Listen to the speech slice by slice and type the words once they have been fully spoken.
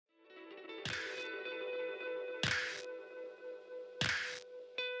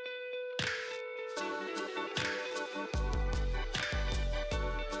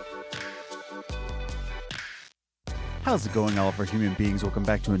How's it going, all of our human beings? Welcome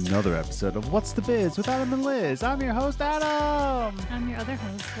back to another episode of What's the Biz with Adam and Liz. I'm your host, Adam. I'm your other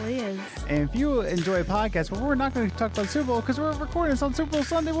host, Liz. And if you enjoy a podcast, well, we're not going to talk about Super Bowl because we're recording this on Super Bowl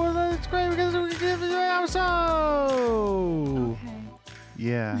Sunday. Well, that's great because we can give you our show. Okay.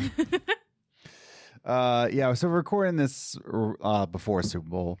 Yeah. So we're recording this before Super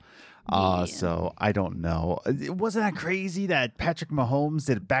Bowl. So I don't know. Wasn't that crazy that Patrick Mahomes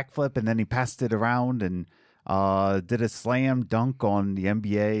did a backflip and then he passed it around and did a slam dunk on the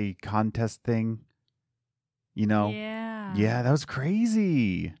NBA contest thing? You know? Yeah. Yeah, that was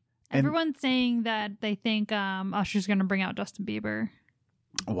crazy. Everyone's saying that they think Usher's going to bring out Justin Bieber.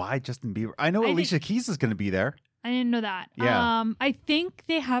 Why Justin Bieber? I know Alicia Keys is going to be there. I didn't know that. Yeah. I think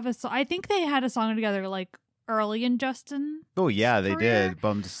they have I think they had a song together like early in Justin. Oh yeah, they career. did. But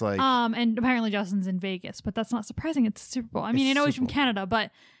I'm just like, And apparently Justin's in Vegas, but that's not surprising. It's a Super Bowl. I mean, I know he's from Canada,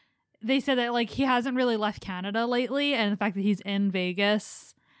 but they said that like he hasn't really left Canada lately, and the fact that he's in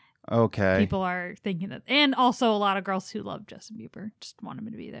Vegas, okay, people are thinking that. And also, a lot of girls who love Justin Bieber just want him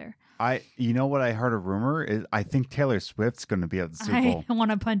to be there. you know what I heard a rumor is I think Taylor Swift's going to be at the Super Bowl. I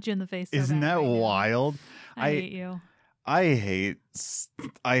want to punch you in the face. Isn't that wild? I hate you. I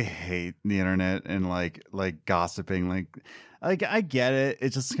hate the internet and like gossiping. Like I get it.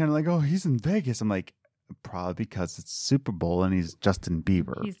 It's just kind of like, oh, he's in Vegas. I'm like, probably because it's Super Bowl and he's Justin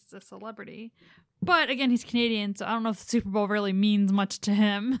Bieber. He's a celebrity. But again, he's Canadian, so I don't know if the Super Bowl really means much to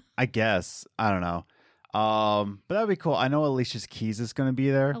him. I guess. I don't know. But that'd be cool. I know Alicia Keys is going to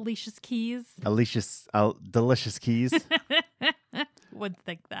be there. Alicia's Keys. Delicious Keys. Would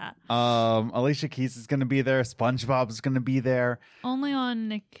think that. Alicia Keys is going to be there. SpongeBob is going to be there. Only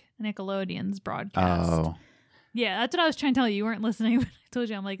on Nickelodeon's broadcast. Oh. Yeah, that's what I was trying to tell you. You weren't listening, but I told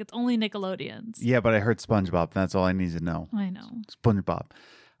you. I'm like, it's only Nickelodeon's. Yeah, but I heard SpongeBob. That's all I need to know. I know. SpongeBob.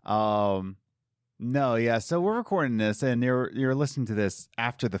 No, yeah. So we're recording this, and you're listening to this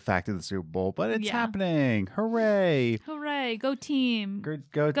after the fact of the Super Bowl, but it's happening. Hooray! Hooray! Go team!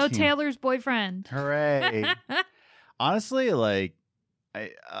 Go team. Taylor's boyfriend! Hooray! Honestly, like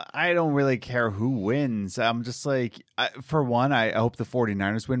I don't really care who wins. I'm just like, for one, I hope the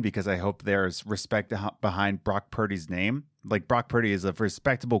 49ers win because I hope there's respect behind Brock Purdy's name. Like, Brock Purdy is a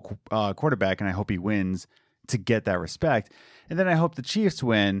respectable quarterback, and I hope he wins to get that respect. And then I hope the Chiefs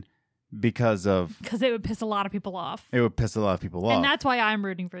win because it would piss a lot of people off. It would piss a lot of people off. And that's why I'm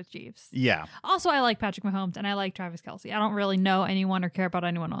rooting for the Chiefs. Yeah. Also, I like Patrick Mahomes and I like Travis Kelce. I don't really know anyone or care about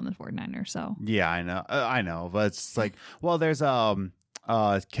anyone on the 49ers, so. Yeah, I know. But it's like, well, there's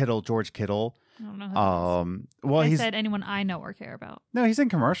George Kittle. I don't know who I said anyone I know or care about. No, he's in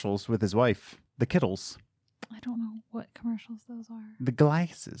commercials with his wife, the Kittles. I don't know what commercials those are. The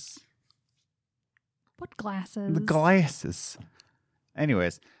glasses. What glasses? The glasses.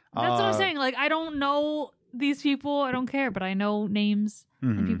 Anyways. That's what I'm saying. Like, I don't know these people. I don't care, but I know names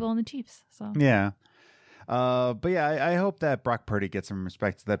and people on the Chiefs. So yeah. But yeah, I hope that Brock Purdy gets some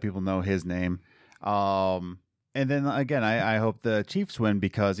respect so that people know his name. And then again, I hope the Chiefs win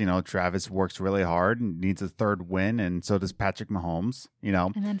because, you know, Travis works really hard and needs a third win, and so does Patrick Mahomes, you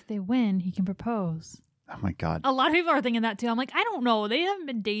know. And then if they win, he can propose. Oh my God. A lot of people are thinking that too. I'm like, I don't know. They haven't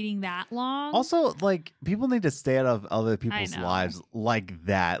been dating that long. Also, like, people need to stay out of other people's lives like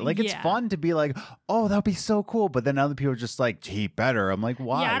that. Like, it's fun to be like, oh, that would be so cool. But then other people are just like, he better. I'm like,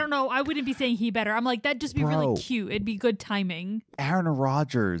 why? Yeah, I don't know. I wouldn't be saying he better. I'm like, that'd just be really cute. It'd be good timing. Aaron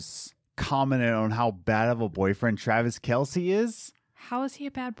Rodgers commented on how bad of a boyfriend Travis Kelce is. How is he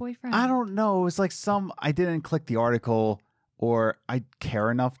a bad boyfriend? I don't know. It was like I didn't click the article or I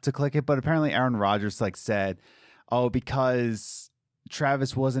care enough to click it, but apparently Aaron Rodgers like said, oh, because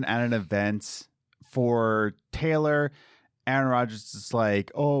Travis wasn't at an event for Taylor, Aaron Rodgers is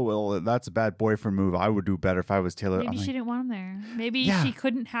like, oh, well, that's a bad boyfriend move. I would do better if I was Taylor. Maybe she didn't want him there. Maybe she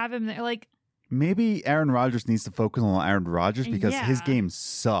couldn't have him there. Like, maybe Aaron Rodgers needs to focus on Aaron Rodgers because his game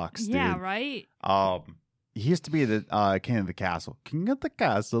sucks, dude. Yeah, right? He used to be the king of the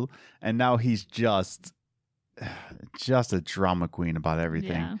castle. And now he's just a drama queen about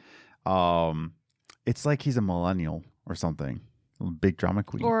everything. Yeah. It's like he's a millennial or something. A big drama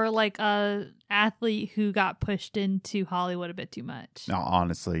queen. Or like a athlete who got pushed into Hollywood a bit too much. No,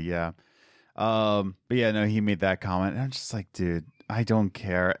 honestly, yeah. But yeah, no, he made that comment. And I'm just like, dude, I don't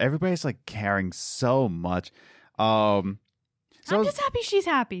care. Everybody's like caring so much. I'm just happy she's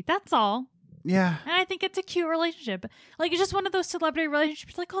happy. That's all. Yeah. And I think it's a cute relationship. Like, it's just one of those celebrity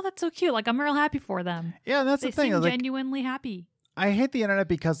relationships. Like, oh, that's so cute. Like, I'm real happy for them. Yeah, that's the thing. They seem like, genuinely happy. I hate the internet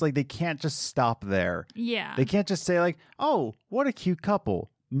because, like, they can't just stop there. Yeah. They can't just say, like, oh, what a cute couple.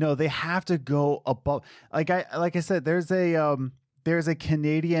 No, they have to go above. Like I said, there's a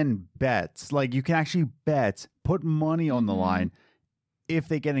Canadian bet. Like, you can actually bet put money on the line if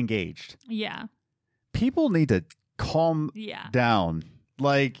they get engaged. Yeah. People need to calm down.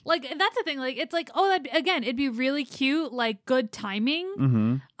 Like that's the thing. Like, it's like, oh, again, it'd be really cute, like good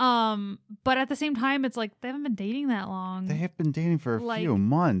timing. But at the same time, it's like they haven't been dating that long. They have been dating for a few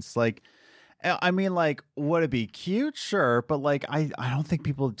months. Like, I mean, like, would it be cute? Sure, but like, I don't think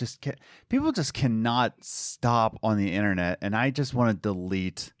people just cannot stop on the internet, and I just want to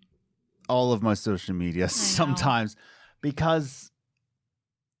delete all of my social media sometimes because.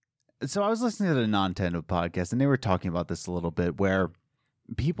 So I was listening to the Nintendo podcast, and they were talking about this a little bit, where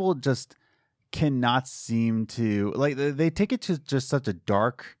people just cannot seem to like they take it to just such a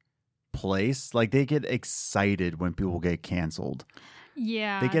dark place. Like they get excited when people get canceled.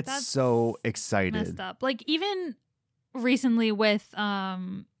 Yeah, they get so excited. Messed up. Like even recently with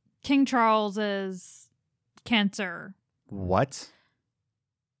King Charles's cancer. What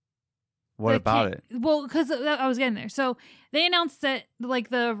about it? Well, because I was getting there. So they announced that, like,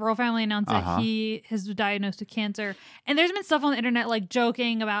 the royal family announced that he is diagnosed with cancer. And there's been stuff on the internet, like,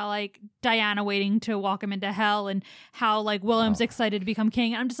 joking about, like, Diana waiting to walk him into hell and how, like, William's excited to become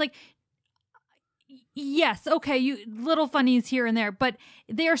king. And I'm just like, yes, okay, you little funnies here and there. But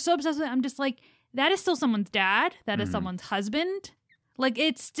they are so obsessed with it. I'm just like, that is still someone's dad. That is someone's husband. Like,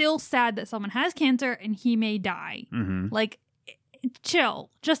 it's still sad that someone has cancer and he may die. Like, chill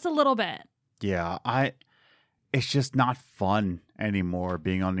just a little bit. Yeah, it's just not fun anymore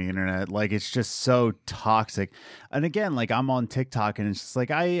being on the internet. Like, it's just so toxic. And again, like, I'm on TikTok and it's just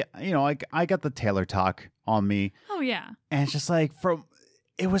like, I got the Taylor talk on me. Oh yeah. And it's just like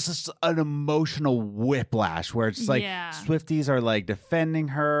it was just an emotional whiplash where it's like Swifties are like defending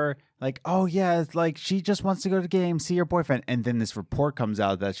her. Like, oh yeah, it's like she just wants to go to the game, see her boyfriend. And then this report comes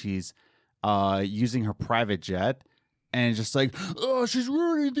out that she's using her private jet. And it's just like, oh, she's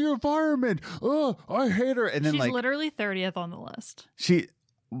ruining the environment. Oh, I hate her. And then she's literally 30th on the list. She's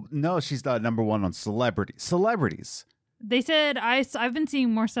the number one on celebrities. They said I've been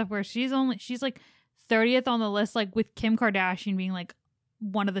seeing more stuff where she's like 30th on the list, like with Kim Kardashian being like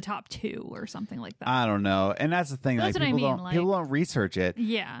one of the top 2 or something like that. I don't know. And that's the thing. That's like, what people don't research it.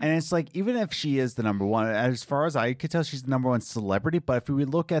 Yeah. And it's like, even if she is the number one, as far as I could tell, she's the number one celebrity. But if we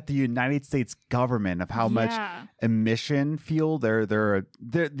look at the United States government of how much emission fuel the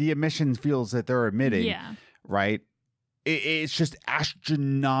emission fuels that they're emitting, right? It's just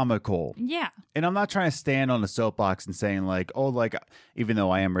astronomical. Yeah. And I'm not trying to stand on a soapbox and saying like, oh, like, even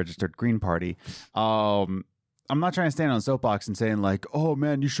though I am registered Green Party, I'm not trying to stand on a soapbox and saying like, oh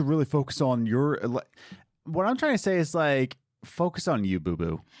man, you should really focus on your. What I'm trying to say is like, focus on you, boo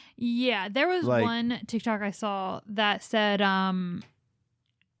boo. Yeah, there was one TikTok I saw that said,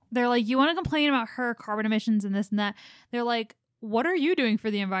 they're like, you want to complain about her carbon emissions and this and that. They're like, what are you doing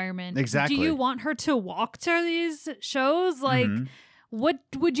for the environment? Exactly. Do you want her to walk to these shows? Like, what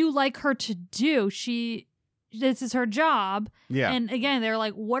would you like her to do? This is her job. Yeah. And again, they're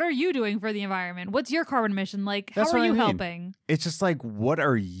like, what are you doing for the environment? What's your carbon emission? Like, how are you helping? It's just like, what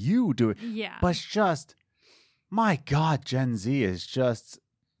are you doing? Yeah. But it's just, my God, Gen Z is just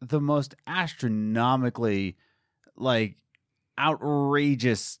the most astronomically, like,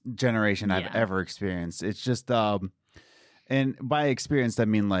 outrageous generation I've ever experienced. It's just, and by experienced, I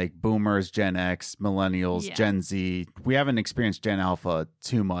mean like boomers, Gen X, millennials, Gen Z. We haven't experienced Gen Alpha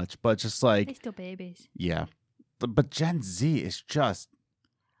too much, but just like... They're still babies. Yeah. But Gen Z is just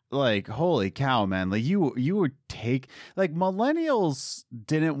like, holy cow, man. Like you would take... Like millennials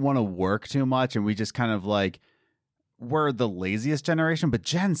didn't want to work too much and we just kind of like were the laziest generation. But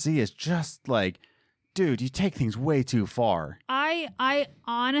Gen Z is just like... Dude, you take things way too far. I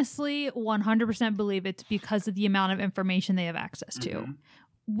honestly 100% believe it's because of the amount of information they have access to.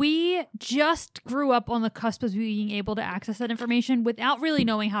 We just grew up on the cusp of being able to access that information without really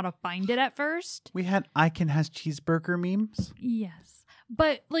knowing how to find it at first. We had Icon has cheeseburger memes. Yes.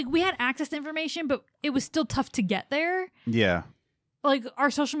 But like we had access to information, but it was still tough to get there. Yeah. Like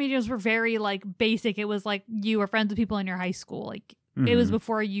our social medias were very like basic. It was like you were friends with people in your high school. Like it was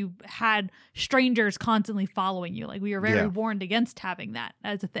before you had strangers constantly following you. Like we were very warned against having that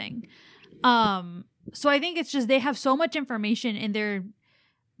as a thing. So I think it's just they have so much information and their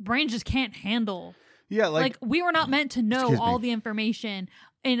brains just can't handle. Yeah, like we were not meant to know all the information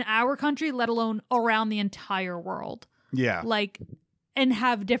in our country, let alone around the entire world. Yeah. Like and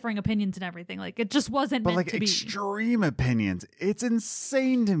have differing opinions and everything. Like it just wasn't meant to be. But like extreme opinions. It's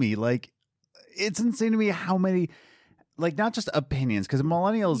insane to me. Like it's insane to me how many like not just opinions, because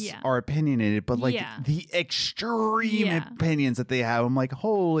millennials are opinionated, but like the extreme opinions that they have. I'm like,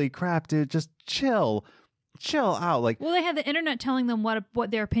 holy crap, dude, just chill. chill out. Like, well, they had the internet telling them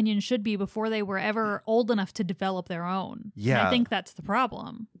what their opinion should be before they were ever old enough to develop their own. Yeah. And I think that's the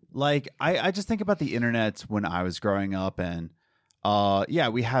problem. Like, I just think about the internet when I was growing up, and yeah,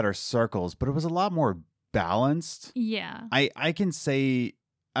 we had our circles, but it was a lot more balanced. Yeah. I can say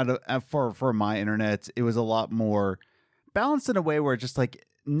for my internet, it was a lot more balanced in a way where just like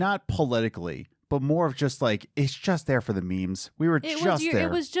not politically, but more of just like it's just there for the memes. We were there. It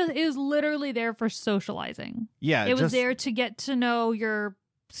was literally there for socializing. Yeah, it was there to get to know your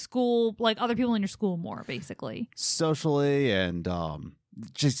school, like other people in your school more, basically. Socially, and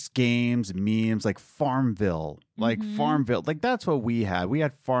just games, memes, like Farmville, Farmville. Like that's what we had. We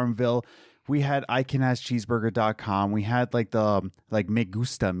had Farmville. We had iCanAskCheeseburger.com. We had like the Me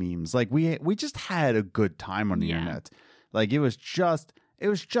Gusta memes. Like we just had a good time on the internet. Like it was just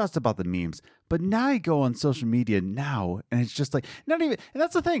about the memes. But now you go on social media now, and it's just like not even. And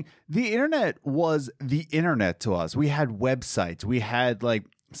that's the thing. The internet was the internet to us. We had websites. We had like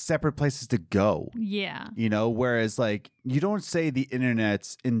separate places to go. Yeah. You know, whereas like you don't say the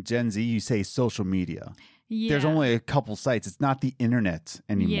internet in Gen Z, you say social media. Yeah. There's only a couple sites. It's not the internet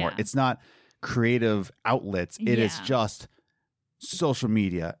anymore. Yeah. It's not creative outlets. It is just social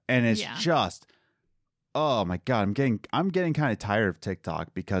media, and it's just. Oh my God, I'm getting kind of tired of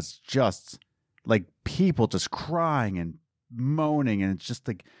TikTok because just like people just crying and moaning, and it's just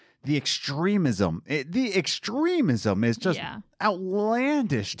like the extremism. The extremism is just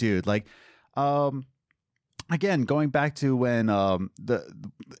outlandish, dude. Like, again, going back to when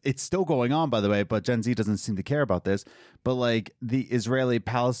it's still going on, by the way, but Gen Z doesn't seem to care about this. But like the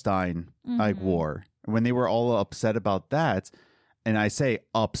Israeli-Palestine like war, when they were all upset about that. And I say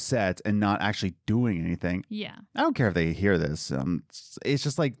upset and not actually doing anything. Yeah. I don't care if they hear this. It's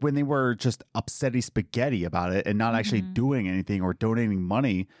just like when they were just upsetty spaghetti about it and not actually doing anything or donating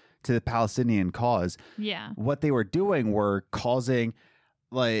money to the Palestinian cause. Yeah. What they were doing were causing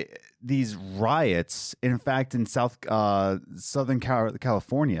like these riots. In fact, in Southern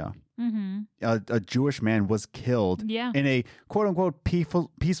California, a Jewish man was killed in a quote unquote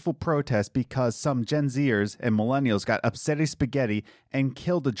peaceful protest because some Gen Zers and millennials got upsetty spaghetti and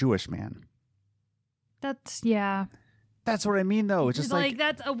killed a Jewish man. That's what I mean, though. It's just like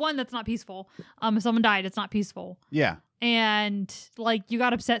that's one that's not peaceful. If someone died, it's not peaceful. Yeah. And like you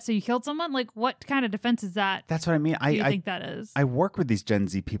got upset, so you killed someone. Like, what kind of defense is that? That's what I mean. I think that is. I work with these Gen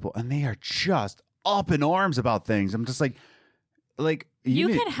Z people, and they are just up in arms about things. I'm just like you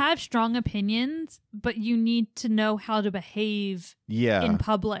can have strong opinions, but you need to know how to behave in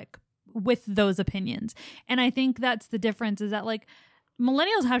public with those opinions. And I think that's the difference, is that like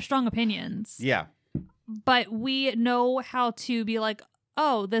millennials have strong opinions. Yeah. But we know how to be like,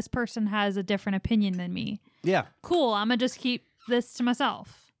 oh, this person has a different opinion than me. Yeah. Cool. I'm going to just keep this to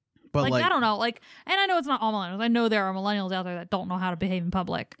myself. But like, I don't know. Like, and I know it's not all millennials. I know there are millennials out there that don't know how to behave in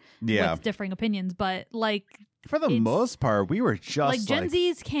public with differing opinions. But like, for the most part, we were just like Gen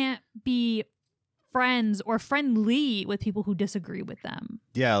Zs can't be friends or friendly with people who disagree with them.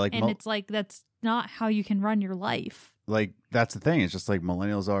 Yeah, like, and it's like that's not how you can run your life. Like that's the thing. It's just like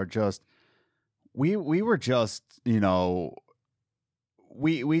millennials are just we were just, you know,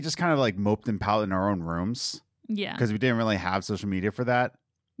 we just kind of like moped and pouted in our own rooms. Yeah, because we didn't really have social media for that.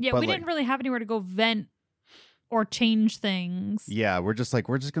 Yeah, we didn't really have anywhere to go vent or change things. Yeah, we're just going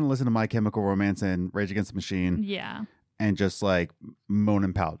to listen to My Chemical Romance and Rage Against the Machine. Yeah. And just like moan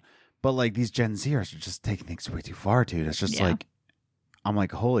and pout. But like these Gen Zers are just taking things way too far, dude. It's just like, I'm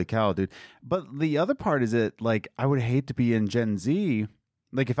like, holy cow, dude. But the other part is that like, I would hate to be in Gen Z.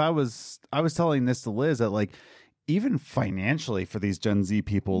 Like if I was telling this to Liz that like, even financially for these Gen Z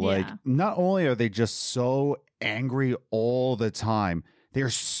people, like not only are they just so angry all the time, they're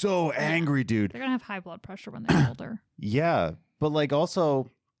so angry, dude. They're going to have high blood pressure when they're older. Yeah. But like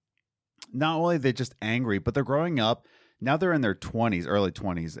also, not only are they just angry, but they're growing up. Now they're in their 20s, early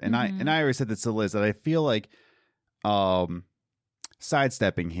 20s. And I already said this to Liz that I feel like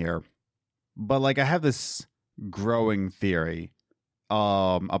sidestepping here. But like I have this growing theory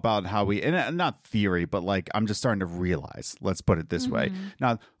about how we, and not theory, but like I'm just starting to realize, let's put it this way.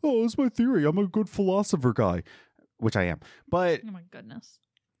 Not, oh, it's my theory. I'm a good philosopher guy. Which I am. But oh my goodness.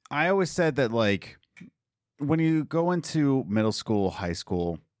 I always said that like when you go into middle school, high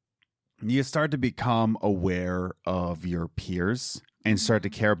school, you start to become aware of your peers and start to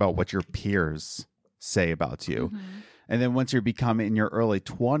care about what your peers say about you. And then once you become in your early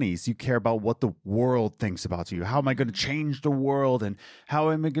 20s, you care about what the world thinks about you. How am I going to change the world? And how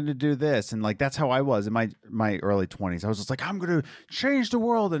am I going to do this? And like, that's how I was in my early 20s. I was just like, I'm going to change the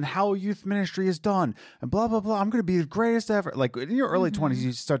world and how youth ministry is done and blah, blah, blah. I'm going to be the greatest ever. Like in your early 20s,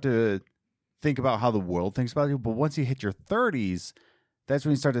 you start to think about how the world thinks about you. But once you hit your 30s, that's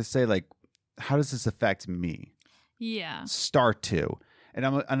when you start to say, like, how does this affect me? Yeah. Start to. And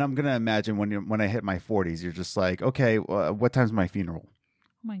I'm gonna imagine when I hit my 40s, you're just like, okay, what time's my funeral? Oh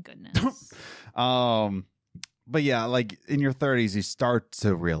my goodness. But yeah, like in your 30s, you start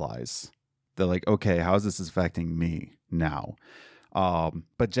to realize that, like, okay, how is this affecting me now?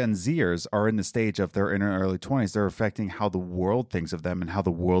 But Gen Zers are in the stage of their in their early 20s. They're affecting how the world thinks of them and how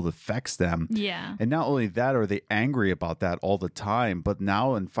the world affects them. Yeah. And not only that, are they angry about that all the time, but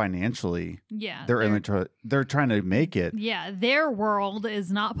now and financially, Yeah. they're trying to make it. Yeah. Their world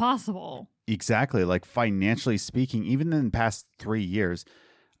is not possible. Exactly. Like financially speaking, even in the past 3 years,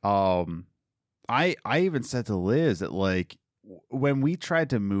 I even said to Liz that, like, when we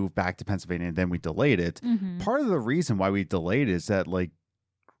tried to move back to Pennsylvania and then we delayed it, part of the reason why we delayed is that, like,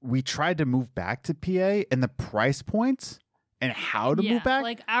 we tried to move back to PA and the price points and how to move back.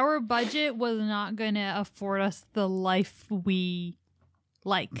 Like, our budget was not going to afford us the life we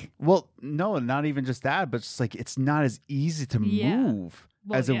like. Well, no, not even just that, but just like it's not as easy to move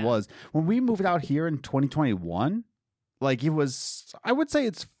as it was. When we moved out here in 2021, like, it was, I would say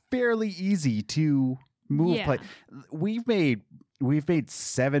it's fairly easy to move. Yeah. We've made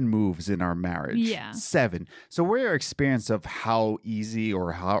 7 moves in our marriage. Yeah. 7. So we're experienced of how easy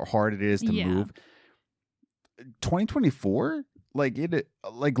or how hard it is to move. 2024, like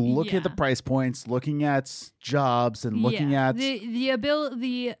looking at the price points, looking at jobs, and looking at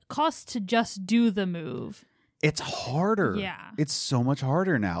the cost to just do the move. It's harder. Yeah. It's so much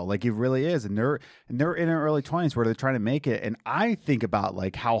harder now. Like, it really is. And they're in their early 20s where they're trying to make it. And I think about,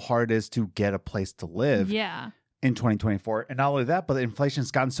 like, how hard it is to get a place to live in 2024. And not only that, but the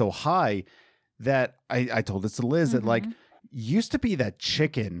inflation's gotten so high that I told this to Liz that, like, used to be that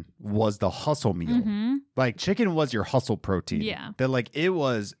chicken was the hustle meal. Like, chicken was your hustle protein. Yeah. That, like, it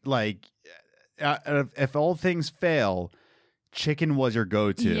was like, if all things fail, chicken was your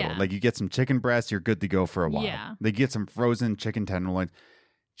go-to. Yeah. Like, you get some chicken breasts, you're good to go for a while. Yeah. They get some frozen chicken tenderloins.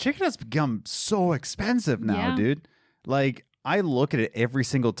 Chicken has become so expensive now, dude. Like, I look at it every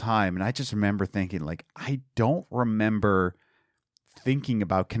single time, and I just remember thinking, like, I don't remember thinking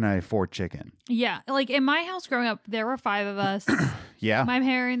about, can I afford chicken? Yeah. Like, in my house growing up, there were 5 of us. Yeah. My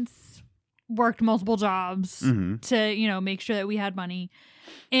parents worked multiple jobs to, make sure that we had money.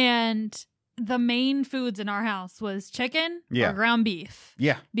 And the main foods in our house was chicken or ground beef.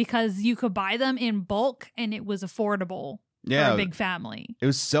 Yeah. Because you could buy them in bulk and it was affordable for a big family. It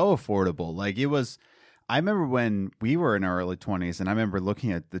was so affordable. Like, it was, I remember when we were in our early 20s and I remember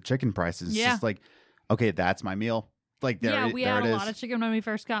looking at the chicken prices. It's just like, okay, that's my meal. Like, we had a lot of chicken when we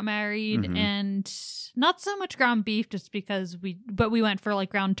first got married and not so much ground beef just because we went for, like,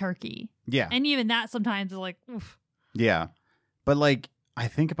 ground turkey. Yeah. And even that sometimes is like, oof. Yeah. But, like, I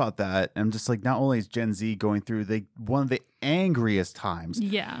think about that, and I'm just like, not only is Gen Z going through one of the angriest times.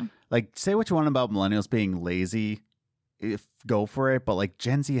 Yeah. Like, say what you want about millennials being lazy, go for it, but, like,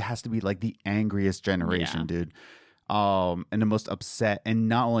 Gen Z has to be, like, the angriest generation, dude. And the most upset. And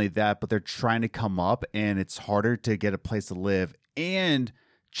not only that, but they're trying to come up, and it's harder to get a place to live. And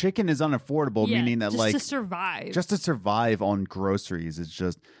chicken is unaffordable, meaning that, like, just to survive on groceries is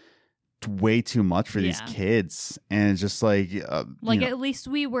just way too much for these kids. And it's just like at least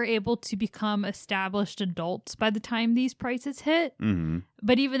we were able to become established adults by the time these prices hit.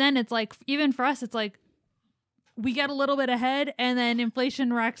 But even then, it's like, even for us, it's like we get a little bit ahead and then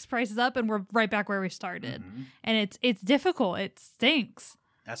inflation racks prices up and we're right back where we started. And it's difficult. It stinks.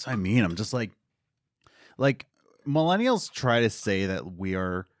 That's what I mean. I'm just like millennials try to say that we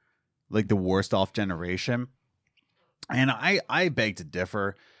are, like, the worst off generation, and I beg to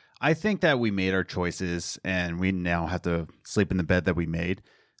differ. I think that we made our choices and we now have to sleep in the bed that we made.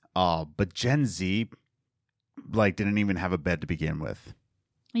 But Gen Z, like, didn't even have a bed to begin with.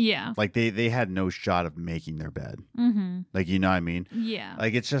 Yeah. Like, they had no shot of making their bed. Like, you know what I mean? Yeah.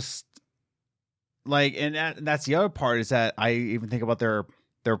 Like, it's just like, and that's the other part, is that I even think about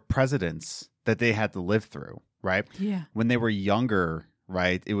their presidents that they had to live through, right? Yeah. When they were younger,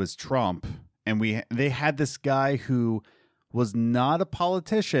 right? It was Trump, and they had this guy who was not a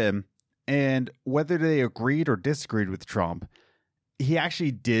politician, and whether they agreed or disagreed with Trump, he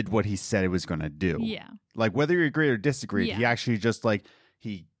actually did what he said he was going to do. Yeah. Like, whether you agreed or disagreed, he actually just, like,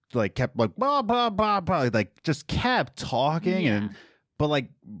 he, like, kept, like, blah, blah, blah, blah, like, just kept talking, but, like,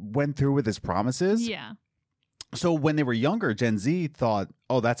 went through with his promises. Yeah. So when they were younger, Gen Z thought,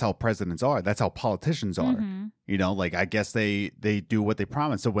 oh, that's how presidents are. That's how politicians are. You know, like, I guess they do what they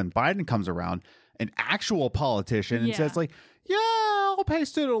promise. So when Biden comes around, an actual politician, and says, like, yeah, I'll pay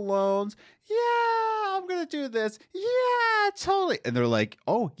student loans. Yeah, I'm going to do this. Yeah, totally. And they're like,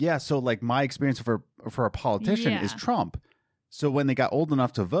 oh, yeah. So like my experience for a politician is Trump. So when they got old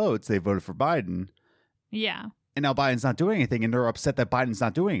enough to vote, they voted for Biden. Yeah. And now Biden's not doing anything, and they're upset that Biden's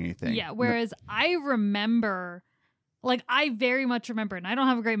not doing anything. Yeah, whereas I remember, like, I very much remember, and I don't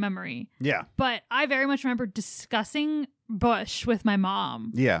have a great memory. Yeah. But I very much remember discussing Bush with my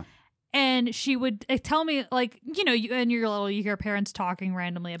mom. Yeah. And she would tell me, like, you know, you hear parents talking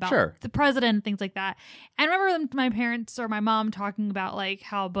randomly about the president and things like that. And I remember my parents or my mom talking about, like,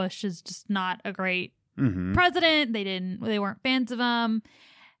 how Bush is just not a great president. They weren't fans of him.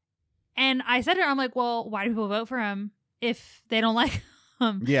 And I said to her, I'm like, well, why do people vote for him if they don't like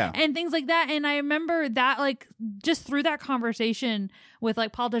him? Yeah. And things like that. And I remember that, like, just through that conversation with,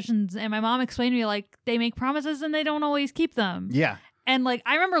 like, politicians, and my mom explained to me, like, they make promises and they don't always keep them. Yeah. And, like,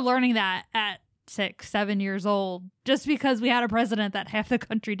 I remember learning that at 6, 7 years old, just because we had a president that half the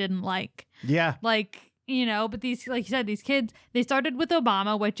country didn't like. Yeah. Like, you know, but these, like you said, these kids, they started with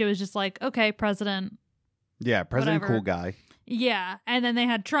Obama, which it was just like, okay, president. Yeah, president, whatever. cool guy. Yeah. And then they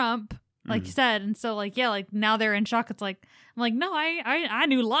had Trump, like you said. And so, like, yeah, like, now they're in shock. It's like, I'm like, no, I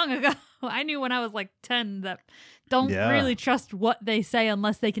knew long ago. I knew when I was, like, 10 that don't really trust what they say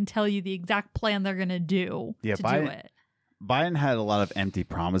unless they can tell you the exact plan they're going to do to do it. Biden had a lot of empty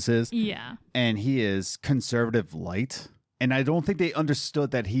promises. Yeah. And he is conservative light. And I don't think they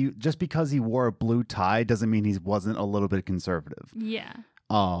understood that just because he wore a blue tie doesn't mean he wasn't a little bit conservative. Yeah.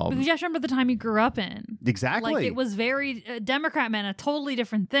 Because you have to remember the time he grew up in. Exactly. Like, it was very Democrat man, a totally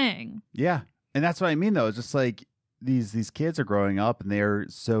different thing. Yeah. And that's what I mean, though. It's just like these kids are growing up and they're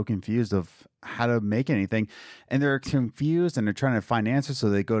so confused of how to make anything. And they're confused and they're trying to find answers. So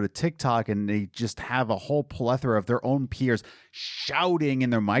they go to TikTok and they just have a whole plethora of their own peers shouting in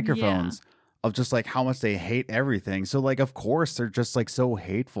their microphones of just like how much they hate everything. So, like, of course, they're just like so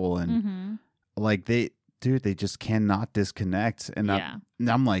hateful and like they just cannot disconnect. And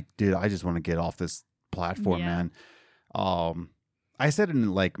I'm like, dude, I just want to get off this platform, man. I said in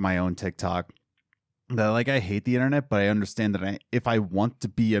like my own TikTok that, like, I hate the internet, but I understand that if I want to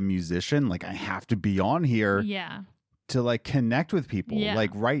be a musician, like, I have to be on here to like connect with people. Like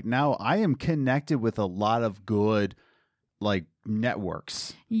right now, I am connected with a lot of good like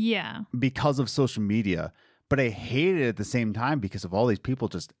networks. Yeah. Because of social media. But I hate it at the same time because of all these people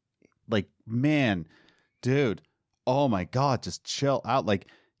just like, man, dude, oh my God, just chill out. Like,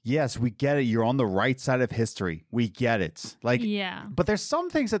 yes, we get it. You're on the right side of history. We get it. Like, but there's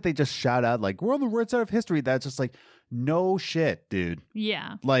some things that they just shout out, like, we're on the right side of history. That's just like, no shit, dude.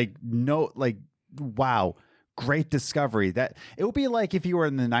 Yeah. Like, no, like, wow. Great discovery. That it would be like if you were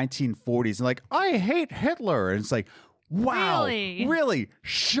in the 1940s and like, I hate Hitler. And it's like, wow, really?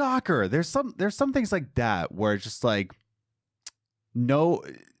 Shocker. There's some things like that where it's just like, no,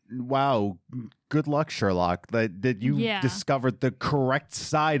 wow, good luck, Sherlock, that you discovered the correct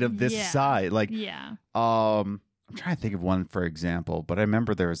side of this side. Like, I'm trying to think of one for example, but I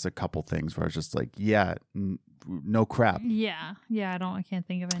remember there was a couple things where I was just like, no crap. Yeah, I can't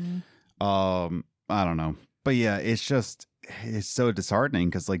think of any. I don't know, but yeah, it's so disheartening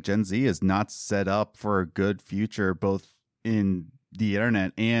because like Gen Z is not set up for a good future, both in the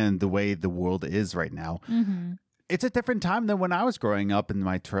internet and the way the world is right now. It's a different time than when I was growing up in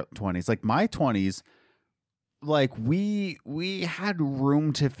my 20s. Like my 20s, like we had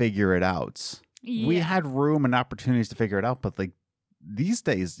room to figure it out. Yeah. We had room and opportunities to figure it out, but like these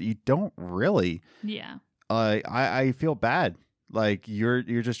days you don't really. Yeah. I feel bad. Like you're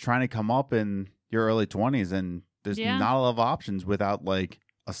just trying to come up in your early 20s and there's not a lot of options without like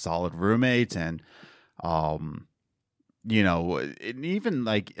a solid roommate and you know, and even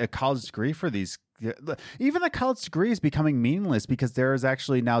like a college degree for these. Even the college degree is becoming meaningless because there is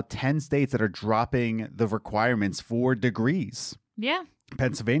actually now 10 states that are dropping the requirements for degrees. Yeah.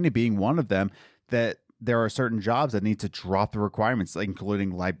 Pennsylvania being one of them, that there are certain jobs that need to drop the requirements, like including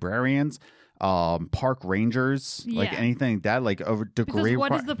librarians, park rangers, like anything like that, like a degree. Because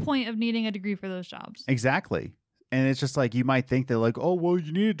what is the point of needing a degree for those jobs? Exactly. And it's just like, you might think they're like, oh, well,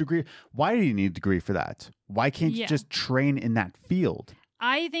 you need a degree. Why do you need a degree for that? Why can't you just train in that field?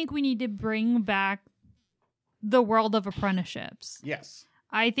 I think we need to bring back the world of apprenticeships. Yes.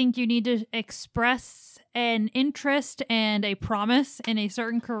 I think you need to express an interest and a promise in a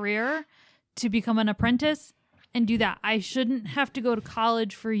certain career to become an apprentice and do that. I shouldn't have to go to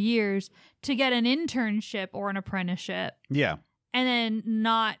college for years to get an internship or an apprenticeship. Yeah. And then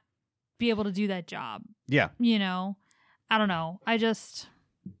not be able to do that job. Yeah. You know, I don't know. It's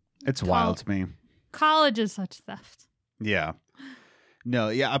wild to me. College is such theft. Yeah. No,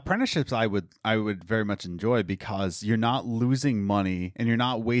 yeah, apprenticeships I would very much enjoy because you're not losing money and you're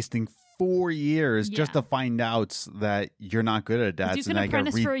not wasting 4 years just to find out that you're not good at that. You can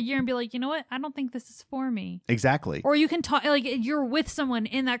apprentice for a year and be like, you know what? I don't think this is for me. Exactly. Or you can talk, like you're with someone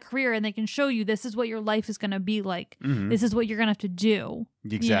in that career and they can show you this is what your life is going to be like. Mm-hmm. This is what you're going to have to do.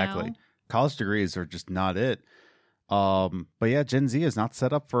 Exactly. You know? College degrees are just not it. But yeah, Gen Z is not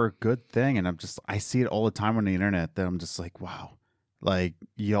set up for a good thing. And I see it all the time on the internet that I'm just like, wow, like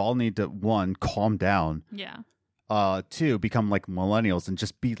y'all need to, one, calm down. Yeah. Two, become like millennials and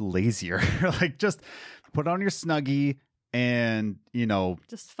just be lazier. Like just put on your Snuggie and,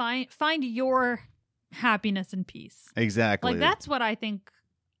 just find your happiness and peace. Exactly. Like that's what I think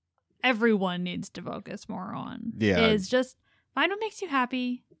everyone needs to focus more on. Yeah. Is just find what makes you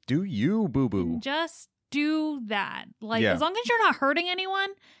happy. Do you, boo-boo. Just do that. Like as long as you're not hurting anyone,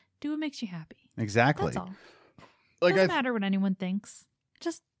 do what makes you happy. Exactly. That's all. Like doesn't matter what anyone thinks.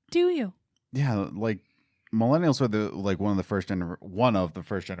 Just do you. Yeah, like millennials were one of the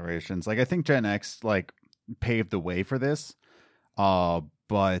first generations. Like I think Gen X like paved the way for this.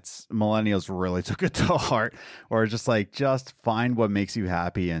 But millennials really took it to heart, or just find what makes you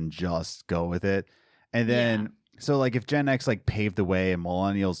happy and just go with it. And then so like if Gen X like paved the way and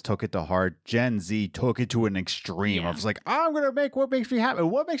millennials took it to heart, Gen Z took it to an extreme. I was like, I'm gonna make what makes me happy.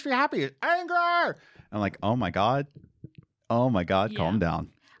 What makes me happy is anger. I'm like, oh my god, calm down.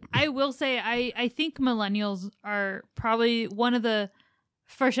 I will say, I think millennials are probably one of the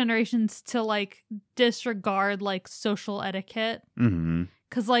first generations to like disregard like social etiquette. Mm-hmm.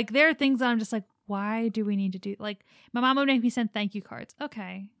 Because like there are things that I'm just like, why do we need to do? Like my mom would make me send thank you cards.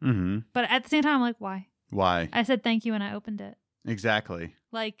 Okay. Mm-hmm. But at the same time, I'm like, why? Why? I said thank you and I opened it. Exactly.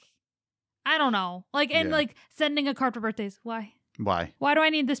 Like, I don't know. Like, and like sending a card for birthdays. Why? Why? Why do I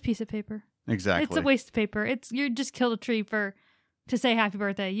need this piece of paper? Exactly. It's a waste of paper. You just killed a tree to say happy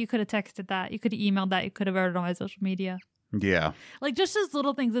birthday. You could have texted that. You could have emailed that. You could have wrote it on my social media. Yeah. Like just as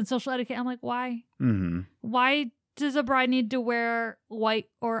little things in social etiquette. I'm like, why? Mm-hmm. Why does a bride need to wear white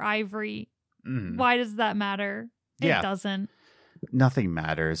or ivory? Mm-hmm. Why does that matter? It doesn't. Nothing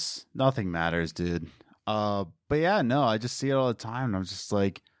matters. Nothing matters, dude. But yeah, no, I just see it all the time. And I'm just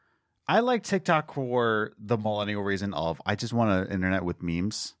like, I like TikTok for the millennial reason of I just want an internet with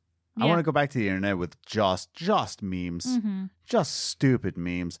memes. I want to go back to the internet with just memes, just stupid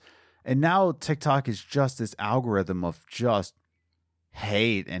memes. And now TikTok is just this algorithm of just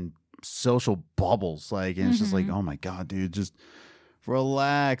hate and social bubbles. Like, and it's just like, oh my God, dude, just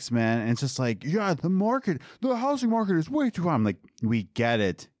relax, man. And it's just like, yeah, the housing market is way too high. I'm like, we get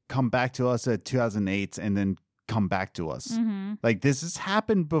it. Come back to us at 2008 and then come back to us. Like, this has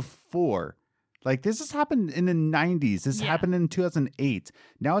happened before. Like, this has happened in the 90s. This happened in 2008.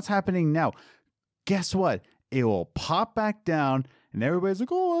 Now it's happening now. Guess what? It will pop back down, and everybody's like,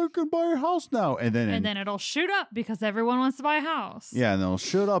 oh, I can buy a house now. And then it'll shoot up because everyone wants to buy a house. Yeah, and they'll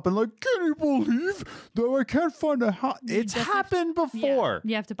shoot up and like, can you believe that I can't find a house? It's happened before. Yeah.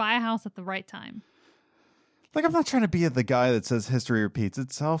 You have to buy a house at the right time. Like, I'm not trying to be the guy that says history repeats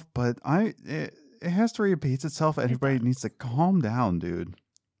itself, but history repeats itself. Everybody needs to calm down, dude.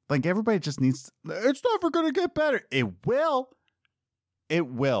 Like, everybody just needs it's never going to get better. It will. It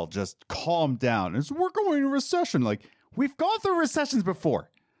will. Just calm down. We're going into recession. Like, we've gone through recessions before.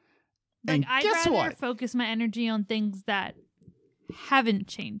 Like, and I'd guess rather what? focus my energy on things that haven't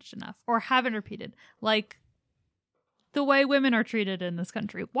changed enough or haven't repeated. Like, the way women are treated in this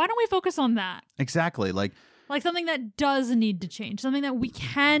country. Why don't we focus on that? Exactly. Like something that does need to change, something that we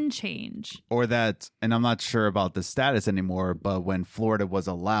can change. Or that, and I'm not sure about the status anymore, but when Florida was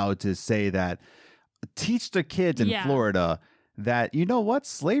allowed to say that, teach the kids in Florida that, you know what,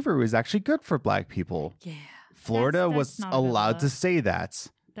 slavery was actually good for black people. Yeah. Florida was allowed to say that.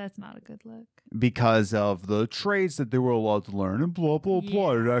 That's not a good look. Because of the trades that they were allowed to learn and blah, blah,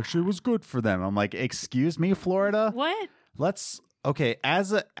 blah. It actually was good for them. I'm like, excuse me, Florida? What?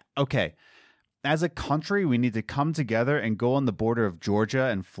 As a country, we need to come together and go on the border of Georgia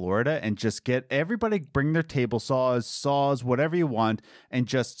and Florida and just get everybody bring their table saws, whatever you want, and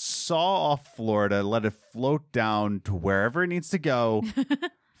just saw off Florida, let it float down to wherever it needs to go.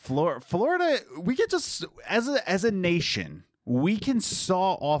 Florida, we can just, as a nation, we can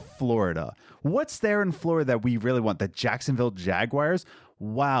saw off Florida. What's there in Florida that we really want? The Jacksonville Jaguars?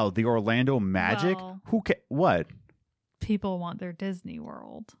 Wow, the Orlando Magic? Well, what? People want their Disney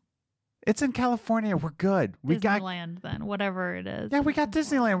World. It's in California. We're good. We Disneyland, then, whatever it is. Yeah, we got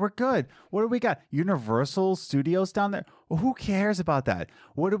Disneyland. We're good. What do we got? Universal Studios down there? Well, who cares about that?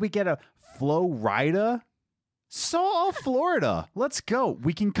 What do we get? A Florida? So, Florida. Let's go.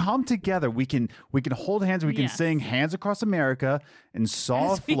 We can come together. We can hold hands. We can sing Hands Across America and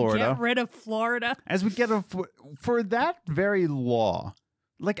saw Florida. Get rid of Florida. As we get for that very law.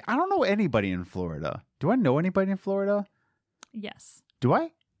 like, I don't know anybody in Florida. Do I know anybody in Florida? Yes. Do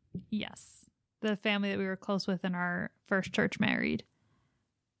I? Yes. The family that we were close with in our first church married.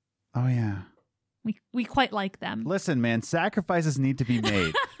 Oh, yeah. We quite like them. Listen, man, sacrifices need to be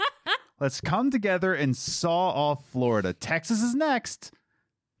made. Let's come together and saw off Florida. Texas is next.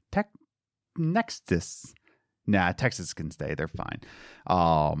 Nextus. Nah, Texas can stay. They're fine.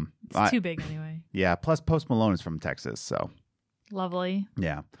 It's too big anyway. Yeah, plus Post Malone is from Texas, so. Lovely.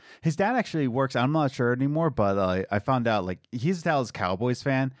 Yeah. His dad actually works, I'm not sure anymore, but I found out, like, he's a Dallas Cowboys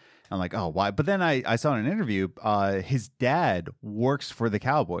fan. I'm like, oh, why? But then I saw in an interview, his dad works for the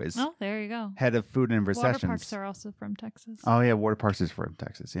Cowboys. Oh, there you go. Head of food and recessions. Water parks are also from Texas. Oh, yeah, water parks is from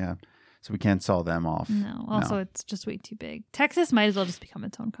Texas, yeah. So we can't saw them off. No, also it's just way too big. Texas might as well just become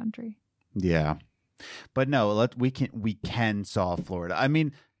its own country. Yeah. But no, we can solve Florida. I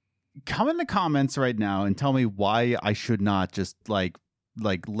mean, come in the comments right now and tell me why I should not just like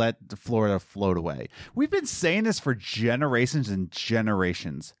let Florida float away. We've been saying this for generations and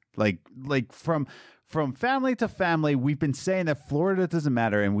generations. Like from family to family, we've been saying that Florida doesn't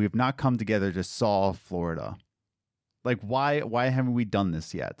matter, and we've not come together to solve Florida. Like, why haven't we done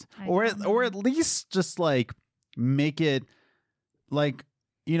this yet? Or at least just like make it like,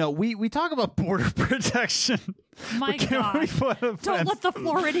 you know, we talk about border protection. My God. Don't let the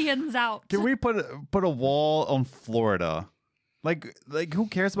Floridians out. Can we put a wall on Florida? Like who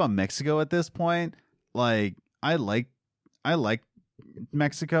cares about Mexico at this point? Like, I like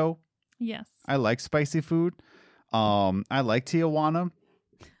Mexico. Yes. I like spicy food. I like Tijuana.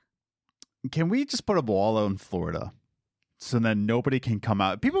 Can we just put a wall on Florida so that nobody can come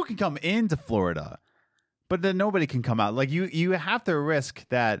out? People can come into Florida, but then nobody can come out. Like, you have to risk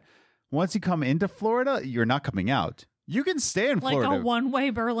that once you come into Florida, you're not coming out. You can stay in Florida. Like a one-way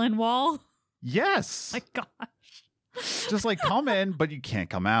Berlin Wall? Yes. My gosh. Just like come in, but you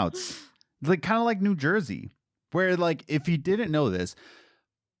can't come out. Like, kind of like New Jersey, where, like, if you didn't know this,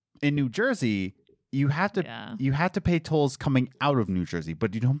 in New Jersey, you have to pay tolls coming out of New Jersey,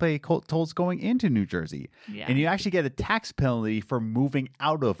 but you don't pay tolls going into New Jersey. Yeah. And you actually get a tax penalty for moving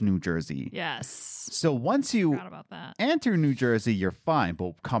out of New Jersey. Yes. So once you enter New Jersey, you're fine,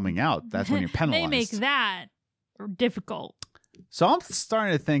 but coming out, that's when you're penalized. They make that difficult. So I'm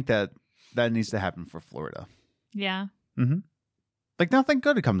starting to think that needs to happen for Florida. Yeah. Mm-hmm. Like, nothing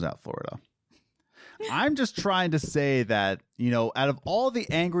good comes out of Florida. I'm just trying to say that, you know, out of all the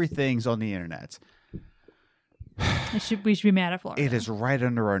angry things on the internet, we should be mad at Florida. it is right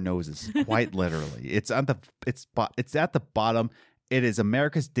under our noses, quite literally. It's at the bottom. It is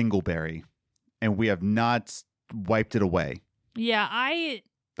America's dingleberry, and we have not wiped it away. Yeah,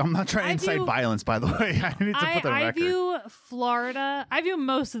 I'm not trying to incite violence, by the way. I need to put that on record. I view Florida. I view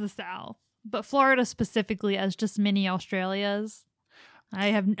most of the South, but Florida specifically as just mini Australias.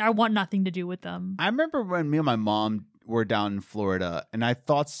 I want nothing to do with them. I remember when me and my mom were down in Florida, and I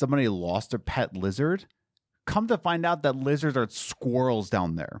thought somebody lost their pet lizard. Come to find out that lizards are squirrels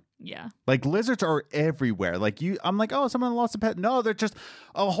down there. Yeah. Like, lizards are everywhere. Like, I'm like, oh, someone lost a pet. No, they're just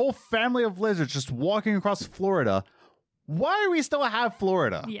a whole family of lizards just walking across Florida. Why do we still have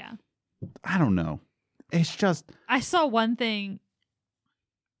Florida? Yeah. I don't know. It's just. I saw one thing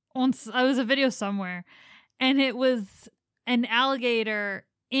once. I was a video somewhere, and it was an alligator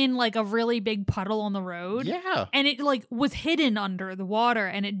in like a really big puddle on the road. Yeah. And it like was hidden under the water,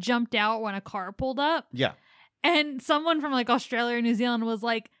 and it jumped out when a car pulled up. Yeah. And someone from like Australia or New Zealand was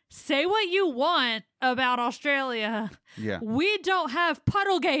like, say what you want about Australia. Yeah. We don't have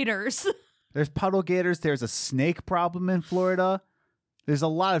puddle gators. There's puddle gators. There's a snake problem in Florida. There's a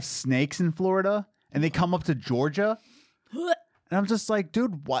lot of snakes in Florida, and they come up to Georgia. And I'm just like,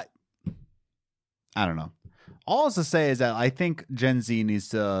 dude, what? I don't know. All I have to say is that I think Gen Z needs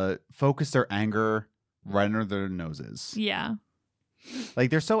to focus their anger right under their noses. Yeah. Like,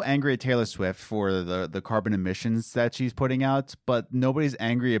 they're so angry at Taylor Swift for the carbon emissions that she's putting out, but nobody's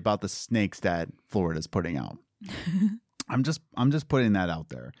angry about the snakes that Florida's putting out. I'm just putting that out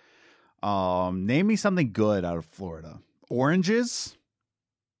there. Name me something good out of Florida. Oranges?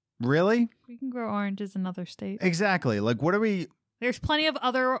 Really? We can grow oranges in other states. Exactly. Like, what are we... There's plenty of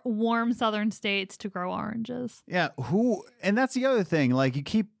other warm southern states to grow oranges. Yeah, and that's the other thing. Like, you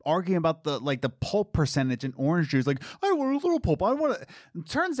keep arguing about the pulp percentage in orange juice. Like, I want a little pulp. I want to.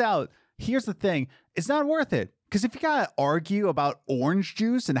 Turns out, here's the thing: it's not worth it. Because if you gotta argue about orange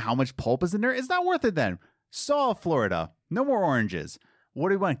juice and how much pulp is in there, it's not worth it. Then, Florida, no more oranges. What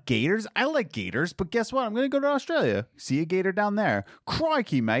do you want? Gators? I like gators, but guess what? I'm going to go to Australia. See a gator down there.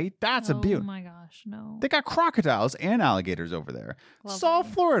 Crikey, mate. That's a beauty. Oh my gosh, no. They got crocodiles and alligators over there. Lovely.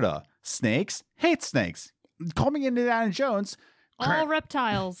 South Florida. Snakes. Hate snakes. Call me Indiana Jones. All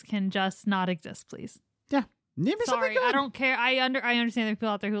reptiles can just not exist, please. Yeah. Name me Sorry, something good. I don't care. I understand there are people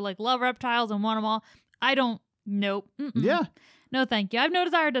out there who like love reptiles and want them all. I don't. Nope. Mm-mm. Yeah. No, thank you. I have no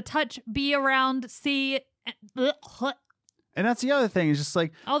desire to touch, be around, see. And that's the other thing. Is just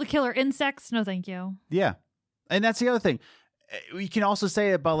like, All the killer insects. No, thank you. yeah. And that's the other thing. We can also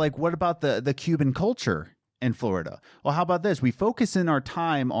say about like, what about the Cuban culture in Florida? Well, how about this? We focus in our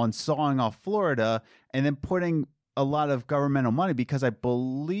time on sawing off Florida and then putting a lot of governmental money because I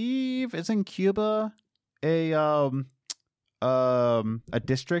believe it's in Cuba a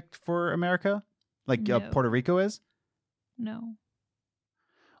district for America, like No. Puerto Rico is. No.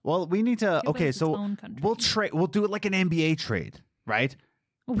 Well, we need to. Cuba Okay, is its so own country. we'll trade. We'll do it like an NBA trade, right?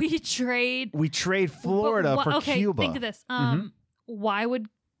 We trade. We trade Florida But for okay, Cuba. think of this. Mhm. Why would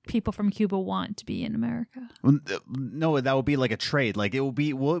people from Cuba want to be in America? No, that would be like a trade. Like it will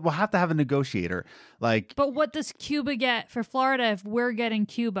be. We'll have to have a negotiator. Like, But what does Cuba get for Florida if we're getting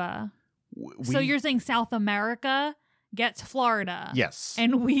Cuba? So you're saying South America gets Florida, yes.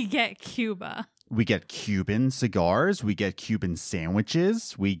 and we get Cuba. We get Cuban cigars. We get Cuban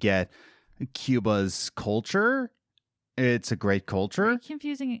sandwiches. We get Cuba's culture. It's a great Are culture. you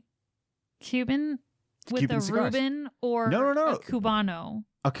confusing Cuban with Cuban a cigars. Reuben or No. a Cubano?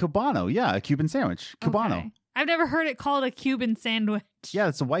 A Cubano. Yeah, a Cuban sandwich. Cubano. Okay. I've never heard it called a Cuban sandwich. Yeah,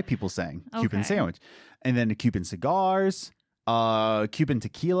 it's a white people saying Cuban Okay. sandwich. And then the Cuban cigars, Cuban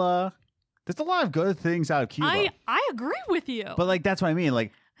tequila. There's a lot of good things out of Cuba. I agree with you. But like that's what I mean.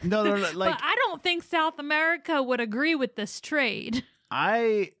 Like no, like but I don't think South America would agree with this trade.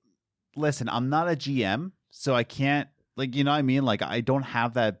 listen, I'm not a GM, so I can't like you know what I mean? Like I don't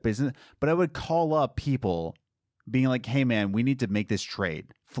have that business, but I would call up people being like, "Hey man, we need to make this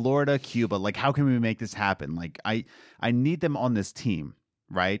trade. Florida, Cuba, like how can we make this happen? Like I need them on this team,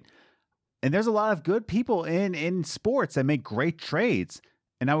 right?" And there's a lot of good people in sports that make great trades.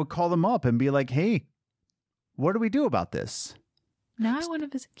 And I would call them up and be like, "Hey, what do we do about this?" Now I want to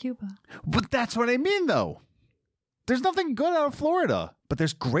visit Cuba. But that's what I mean, though. There's nothing good out of Florida, but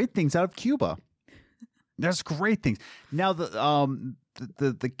there's great things out of Cuba. There's great things. Now,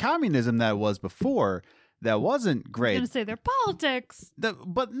 the communism that was before, that wasn't I was great. going to say their politics.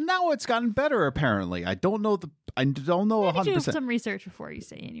 But now it's gotten better, apparently. I don't know Maybe do 100%. some research before you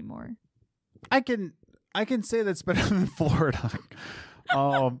say any more. I can say that's better than Florida.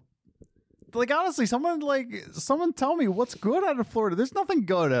 Like honestly, someone tell me what's good out of Florida. There's nothing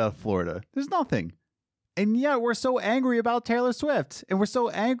good out of Florida. There's nothing. And yet we're so angry about Taylor Swift and we're so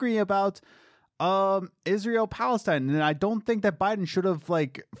angry about Israel Palestine. And I don't think that Biden should have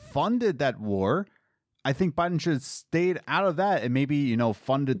like funded that war. I think Biden should have stayed out of that and maybe, you know,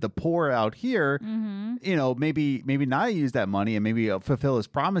 funded the poor out here. Mm-hmm. You know, maybe not use that money and maybe fulfill his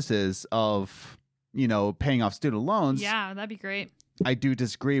promises of, you know, paying off student loans. Yeah, that'd be great. I do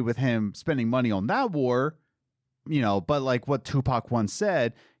disagree with him spending money on that war, you know, but like what Tupac once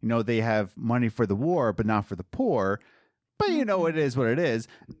said, you know, they have money for the war, but not for the poor. But, you know, it is what it is.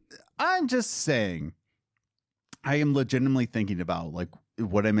 I'm just saying, I am legitimately thinking about, like,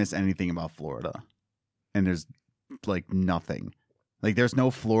 would I miss anything about Florida? And there's, like, nothing. Like, there's no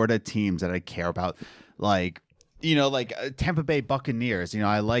Florida teams that I care about. Like, you know, like Tampa Bay Buccaneers, you know,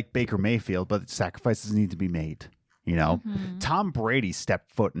 I like Baker Mayfield, but sacrifices need to be made. You know, Tom Brady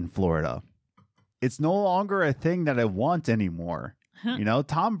stepped foot in Florida. It's no longer a thing that I want anymore. You know,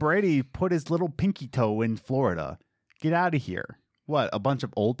 Tom Brady put his little pinky toe in Florida. Get out of here. What? A bunch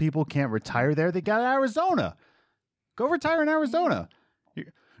of old people can't retire there? They got Arizona. Go retire in Arizona.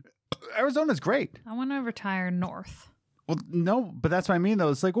 Arizona's great. I want to retire north. Well, no, but that's what I mean, though.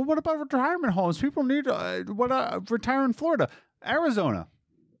 It's like, well, what about retirement homes? People need retire in Florida. Arizona.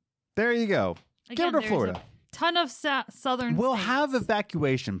 There you go. Again, Give it to there's Florida. a ton of southern We'll states. have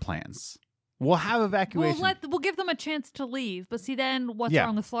evacuation plans. We'll have evacuation. We'll give them a chance to leave, but see then what's Yeah.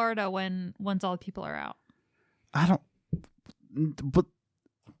 wrong with Florida once all the people are out? I don't. But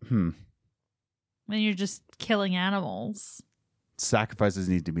Then you're just killing animals. sacrifices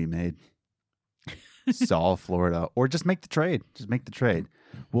need to be made. Solve Florida, or just make the trade. Just make the trade.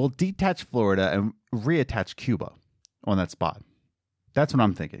 We'll detach Florida and reattach Cuba on that spot. That's what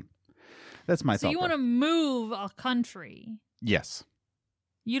I'm thinking. That's my thought. So you want to move a country. Yes.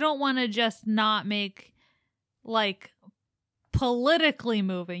 You don't want to just not make, like, politically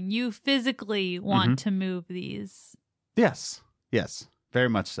moving. You physically want to move these Yes. Yes. Very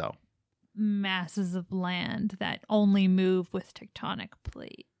much so. masses of land that only move with tectonic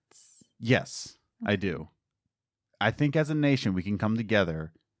plates. Yes, I do. I think as a nation, we can come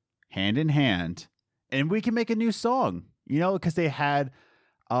together hand in hand and we can make a new song, you know, because they had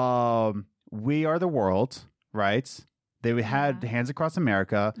We Are the World, right? They had Hands Across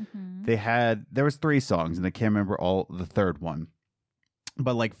America. There was 3 songs, and I can't remember the third one.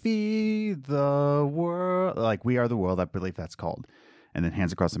 But like Feed the World, like We Are the World, I believe that's called. And then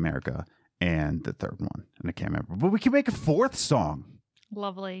Hands Across America, and the third one, and I can't remember. But we can make a 4th song.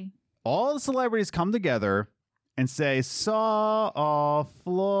 Lovely. All the celebrities come together and say, Saw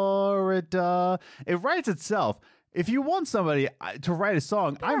Florida. It writes itself. If you want somebody to write a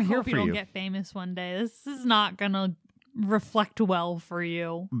song, I'm here for you. You'll get famous one day. This is not going to reflect well for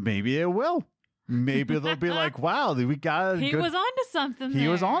you. Maybe it will. Maybe they'll be like, wow, we got He was onto something. He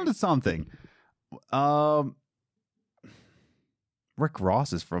was onto something. Rick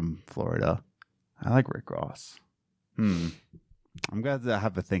Ross is from Florida. I like Rick Ross. I'm going to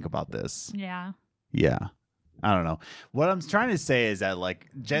have to think about this. Yeah. Yeah. I don't know. What I'm trying to say is that, like,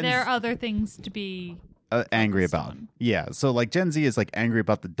 there are other things to be angry about. Yeah. So, like, Gen Z is, like, angry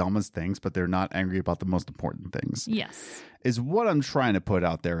about the dumbest things, but they're not angry about the most important things. Yes. Is what I'm trying to put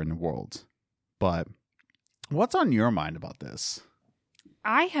out there in the world. But what's on your mind about this?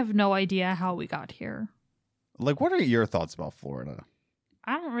 I have no idea how we got here. Like, what are your thoughts about Florida?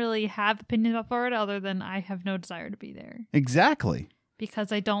 I don't really have opinions about Florida other than I have no desire to be there. Exactly.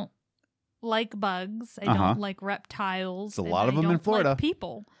 Because I don't like bugs. I don't like reptiles. There's a lot of them in Florida. Like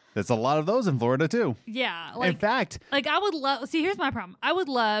people. There's a lot of those in Florida, too. Yeah. In fact. Like, I would love... See, here's my problem. I would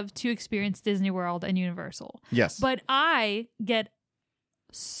love to experience Disney World and Universal. Yes. But I get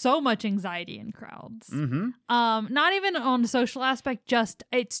so much anxiety in crowds. Not even on the social aspect, just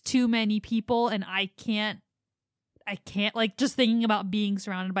it's too many people and I can't like just thinking about being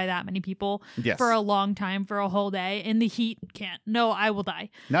surrounded by that many people for a long time, for a whole day, and the heat can't. No, I will die.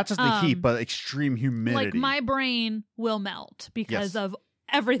 Not just the heat, but extreme humidity. Like my brain will melt because of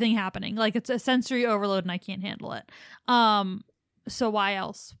everything happening. Like it's a sensory overload and I can't handle it. So why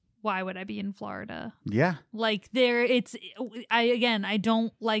else? Why would I be in Florida? Yeah. Like I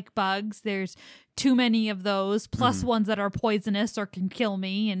don't like bugs. There's too many of those, plus ones that are poisonous or can kill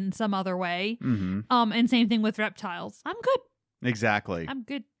me in some other way. And same thing with reptiles. I'm good. Exactly. I'm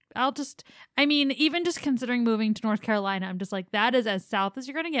good. Even just considering moving to North Carolina, I'm just like, that is as south as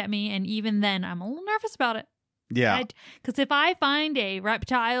you're going to get me. And even then, I'm a little nervous about it. Yeah. Because if I find a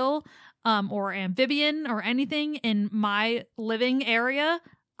reptile or amphibian or anything in my living area,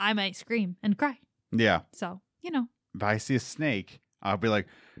 I might scream and cry. Yeah. So, If I see a snake, I'll be like,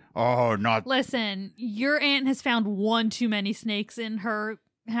 oh, not. Listen, your aunt has found one too many snakes in her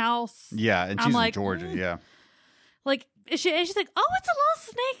house. Yeah, and she's in Georgia, yeah. Like, she's like, oh, it's a little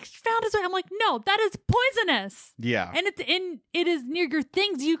snake found his way. I'm like, no, that is poisonous. Yeah. And it is near your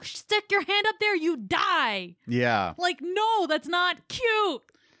things. You stick your hand up there, you die. Yeah. Like, no, that's not cute.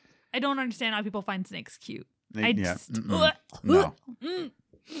 I don't understand how people find snakes cute. No.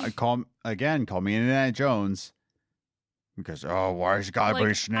 Call me Indiana Jones. Because, why is God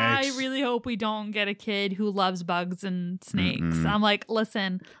bring snakes? I really hope we don't get a kid who loves bugs and snakes. I'm like,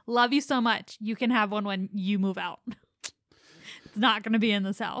 listen, love you so much. You can have one when you move out. It's not going to be in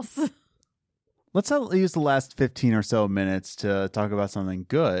this house. Let's use the last 15 or so minutes to talk about something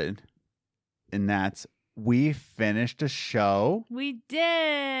good. And that's, we finished a show. We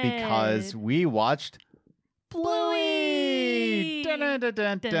did. Because we watched Bluey!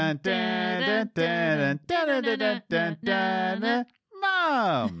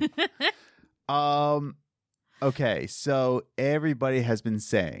 Mom! Okay, so everybody has been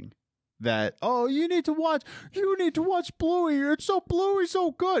saying that, you need to watch Bluey. It's Bluey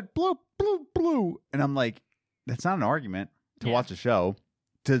so good. Blue. And I'm like, that's not an argument to watch a show.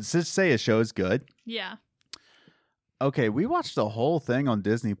 To just say a show is good. Yeah. Okay, we watched the whole thing on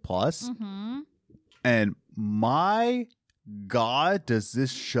Disney Plus. And my God, does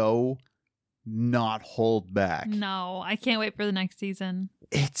this show not hold back? No, I can't wait for the next season.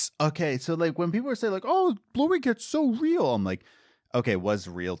 It's okay. So, like, when people say, like, oh, Bluey gets so real, I'm like, okay, was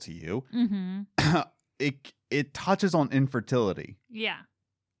real to you? It touches on infertility. Yeah.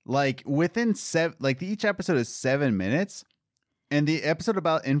 Like, within each episode is 7 minutes, and the episode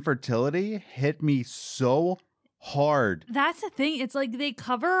about infertility hit me so hard. That's the thing. It's like they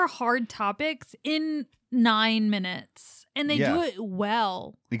cover hard topics in 9 minutes and they do it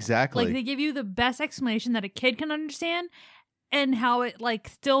well. Exactly. Like they give you the best explanation that a kid can understand and how it like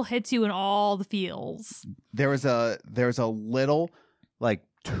still hits you in all the feels. There's a little like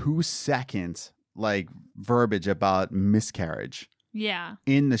 2 seconds like verbiage about miscarriage. Yeah.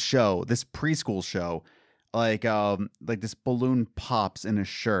 In the show, this preschool show. Like this balloon pops in a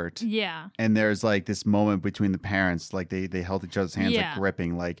shirt. Yeah. And there's like this moment between the parents, like they held each other's hands like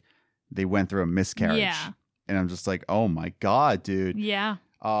gripping, like they went through a miscarriage. Yeah. And I'm just like, oh my God, dude. Yeah.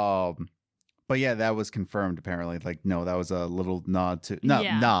 But But yeah, that was confirmed apparently. Like, no, that was a little nod to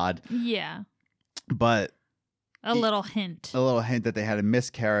Yeah. nod, Yeah. but A little hint. a little hint that they had a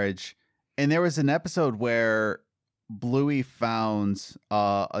miscarriage. And there was an episode where Bluey found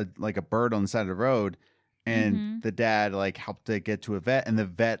a bird on the side of the road, and the dad like helped to get to a vet, and the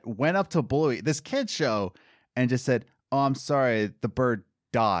vet went up to Bluey, this kid's show, and just said, "Oh, I'm sorry, the bird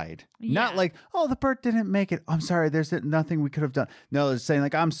died." Not like, "Oh, the bird didn't make it. I'm sorry, there's nothing we could have done." No, they're saying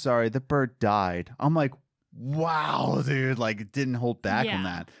like, "I'm sorry, the bird died." I'm like, wow, dude, like it didn't hold back on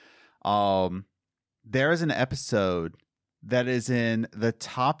that. There is an episode that is in the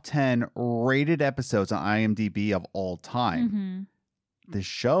top 10 rated episodes on IMDb of all time. The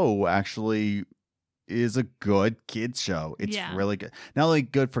show actually is a good kids show. It's really good. Not only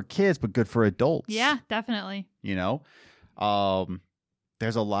good for kids, but good for adults. Yeah, definitely. You know?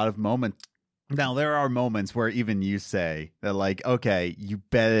 There's a lot of moments. Now, there are moments where even you say that, like, okay, you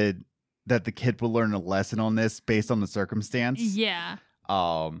betted that the kid will learn a lesson on this based on the circumstance. Yeah.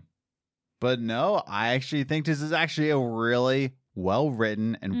 But no, I actually think this is actually a really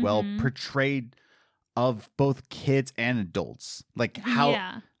well-written and well portrayed of both kids and adults. Like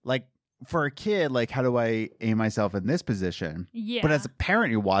how, like for a kid, like how do I aim myself in this position? Yeah. But as a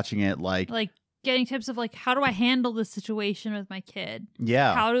parent, you're watching it like getting tips of like, how do I handle this situation with my kid?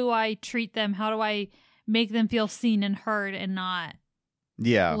 Yeah. How do I treat them? How do I make them feel seen and heard and not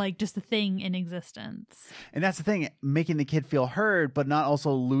like just a thing in existence? And that's the thing, making the kid feel heard, but not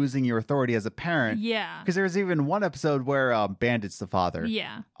also losing your authority as a parent. Yeah. Because there's even one episode where Bandit's the father.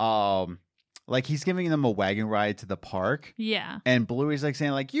 Yeah. Like he's giving them a wagon ride to the park. Yeah. And Bluey's like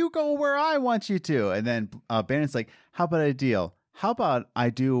saying like, "You go where I want you to." And then Bandit's like, "How about a deal? How about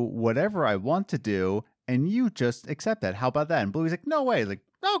I do whatever I want to do and you just accept that? How about that?" And Bluey's like, "No way." Like,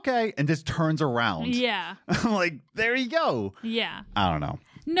 "Okay." And just turns around. Yeah. I'm like, there you go. Yeah. I don't know.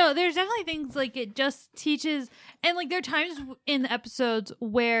 No, there's definitely things like it just teaches. And like there are times in the episodes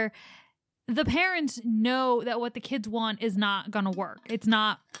where the parents know that what the kids want is not going to work. It's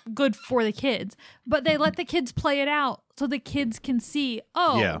not good for the kids. But they let the kids play it out so the kids can see,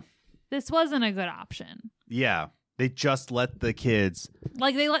 this wasn't a good option. Yeah. They just let the kids.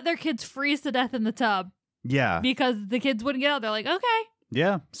 Like they let their kids freeze to death in the tub. Yeah. Because the kids wouldn't get out. They're like, okay.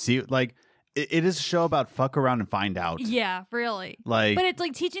 Yeah. See, like, it is a show about fuck around and find out. Yeah, really. Like, but it's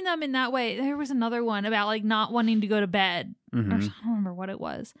like teaching them in that way. There was another one about like not wanting to go to bed. Or I don't remember what it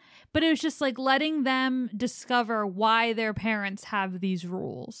was. But it was just like letting them discover why their parents have these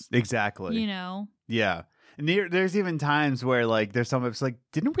rules. Exactly. You know? Yeah. And there's even times where like there's some episodes like,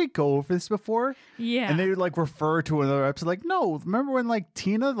 didn't we go over this before? Yeah. And they would like refer to another episode like, no, remember when like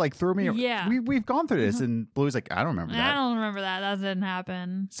Tina like threw me? Yeah. We've gone through this. And Bluey's like, I don't remember that. I don't remember that. That didn't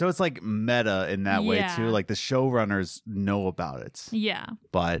happen. So it's like meta in that way too. Like the showrunners know about it. Yeah.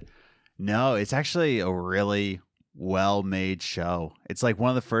 But no, it's actually a really well-made show. It's like one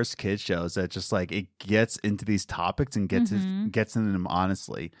of the first kids shows that just like it gets into these topics and gets into them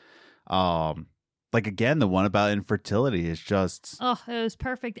honestly. Like again, the one about infertility is just it was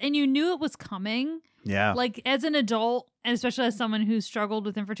perfect. And you knew it was coming. Yeah. Like as an adult, and especially as someone who struggled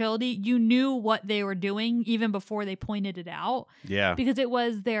with infertility, you knew what they were doing even before they pointed it out. Yeah. Because it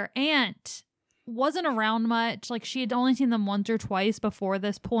was their aunt wasn't around much. Like she had only seen them once or twice before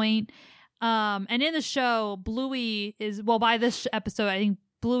this point. And in the show, Bluey is, well, by this episode, I think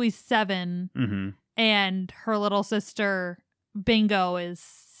Bluey's 7 and her little sister Bingo is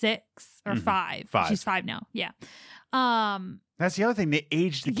 6 or 5. She's 5 now. Yeah. That's the other thing. They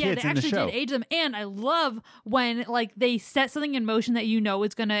aged the kids in the show. They actually did age them. And I love when like they set something in motion that you know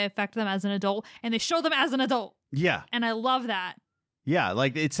is going to affect them as an adult and they show them as an adult. Yeah. And I love that. Yeah,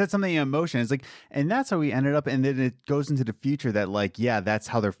 like it set something in motion. It's like, and that's how we ended up. And then it goes into the future that like, yeah, that's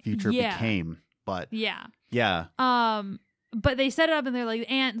how their future became. But yeah. But they set it up and they're like,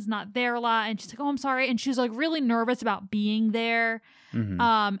 the aunt's not there a lot. And she's like, oh, I'm sorry. And she's like really nervous about being there.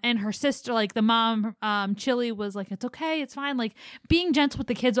 And her sister, like the mom, Chili, was like, it's okay. It's fine. Like being gentle with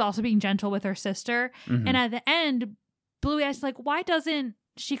the kids, but also being gentle with her sister. And at the end, Bluey asks like, why doesn't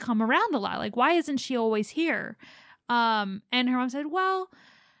she come around a lot? Like, why isn't she always here? And her mom said, well,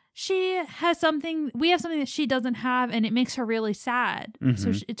 we have something that she doesn't have and it makes her really sad.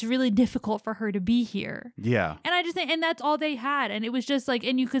 So it's really difficult for her to be here. Yeah. And I just think, and that's all they had. And it was just like,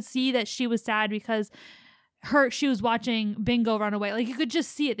 and you could see that she was sad because she was watching Bingo run away. Like you could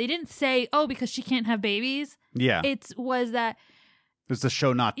just see it. They didn't say, oh, because she can't have babies. Yeah. It was that. It was the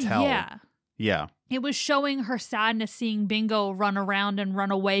show not tell. Yeah. Yeah. It was showing her sadness seeing Bingo run around and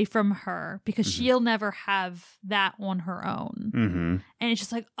run away from her because she'll never have that on her own. And it's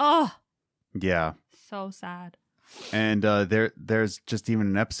just like, oh. Yeah. So sad. And there's just even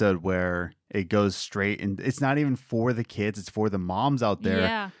an episode where it goes straight, and it's not even for the kids, it's for the moms out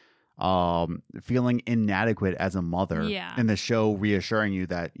there feeling inadequate as a mother. Yeah. And the show reassuring you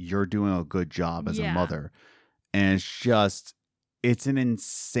that you're doing a good job as a mother. And it's an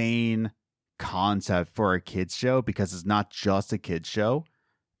insane concept for a kids show, because it's not just a kids show.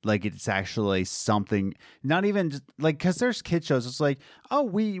 Like, it's actually something, not even just like, because there's kid shows, it's like, oh,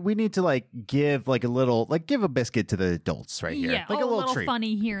 we need to like give like a little, like give a biscuit to the adults right here, like a little treat,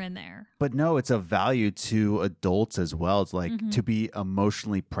 funny here and there. But no, it's a value to adults as well. It's like to be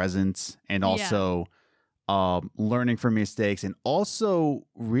emotionally present, and also learning from mistakes, and also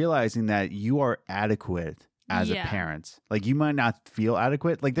realizing that you are adequate as a parent. Like, you might not feel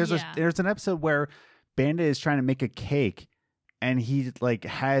adequate. Like, there's an episode where Bandit is trying to make a cake, and he like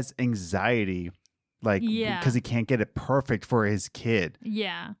has anxiety, like because he can't get it perfect for his kid.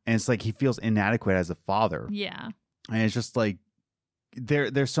 Yeah. And it's like he feels inadequate as a father. Yeah. And it's just like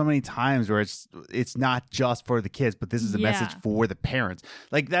there's so many times where it's not just for the kids, but this is a message for the parents.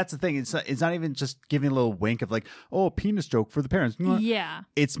 Like, that's the thing. It's not even just giving a little wink of like, oh, penis joke for the parents. Yeah.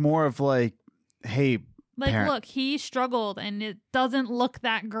 It's more of like, hey, like, look, he struggled and it doesn't look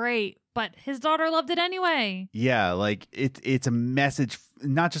that great, but his daughter loved it anyway. Yeah, like it's a message,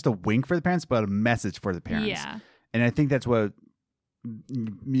 not just a wink for the parents, but a message for the parents. Yeah. And I think that's what,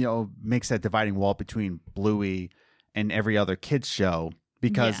 makes that dividing wall between Bluey and every other kids show,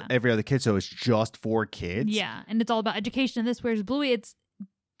 because every other kids show is just for kids. Yeah, and it's all about education. And this, whereas Bluey,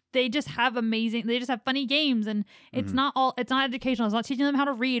 they just have funny games, and it's not educational. It's not teaching them how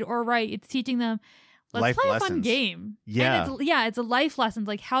to read or write. It's teaching them, let's play a fun game. Yeah. And it's a life lessons,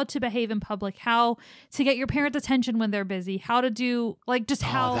 like how to behave in public, how to get your parents' attention when they're busy, how to do, like, just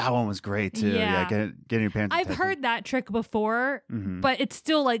how. Oh, that one was great too. Yeah, getting your parents' attention. I've heard that trick before, but it's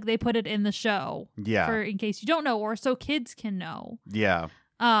still like they put it in the show. Yeah. For in case you don't know, or so kids can know. Yeah.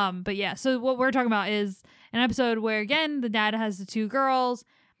 But yeah, so what we're talking about is an episode where, again, the dad has the two girls,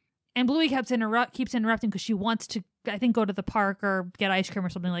 and Bluey keeps interrupting because she wants to, I think, go to the park or get ice cream or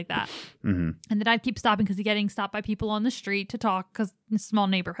something like that. And the dad keeps stopping because he's getting stopped by people on the street to talk, because it's a small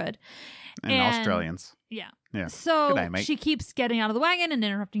neighborhood. And Australians. Yeah. Yeah. So Good night, mate. She keeps getting out of the wagon and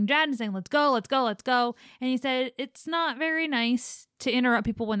interrupting Dad and saying, let's go, let's go, let's go. And he said, it's not very nice to interrupt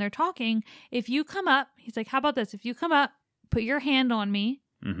people when they're talking. If you come up, he's like, how about this? If you come up, put your hand on me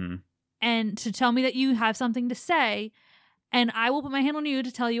and to tell me that you have something to say, and I will put my hand on you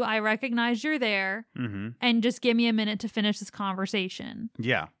to tell you I recognize you're there, and just give me a minute to finish this conversation.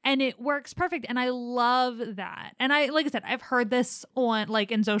 Yeah. And it works perfect. And I love that. And like I said, I've heard this on,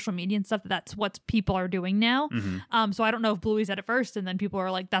 like, in social media and stuff, that's what people are doing now. So I don't know if Bluey said it first and then people are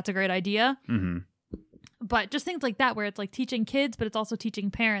like, that's a great idea. But just things like that, where it's like teaching kids, but it's also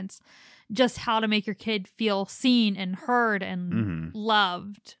teaching parents just how to make your kid feel seen and heard and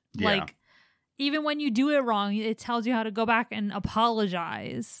loved. Yeah. Like, even when you do it wrong, it tells you how to go back and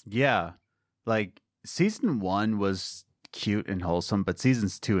apologize. Yeah. Like, season 1 was cute and wholesome, but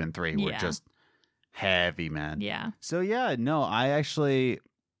seasons 2 and 3 were just heavy, man. Yeah. So yeah, no, I actually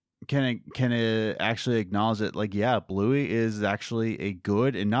can actually acknowledge that, like, yeah, Bluey is actually a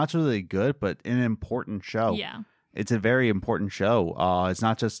good, and not really good, but an important show. Yeah. It's a very important show. It's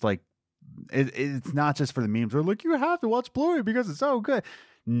not just like, it's not just for the memes. We're like, you have to watch Bluey because it's so good.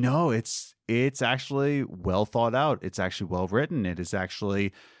 No, it's actually well thought out. It's actually well written. It is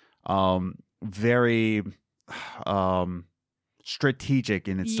actually very strategic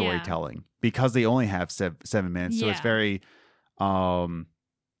in its storytelling, because they only have 7 minutes. So it's very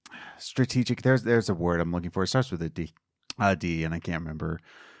strategic. There's a word I'm looking for. It starts with a D, and I can't remember.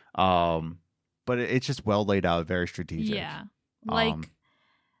 But it's just well laid out, very strategic. Yeah. Like,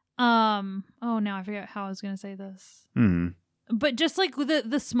 oh, now I forget how I was going to say this. But just like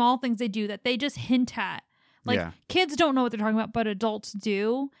the small things they do that they just hint at. Like, kids don't know what they're talking about, but adults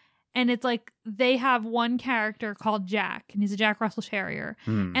do. And it's like they have one character called Jack, and he's a Jack Russell Terrier.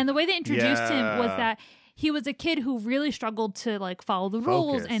 And the way they introduced him was that he was a kid who really struggled to, like, follow the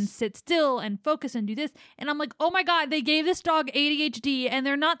rules and sit still and focus and do this. And I'm like, oh my God, they gave this dog ADHD, and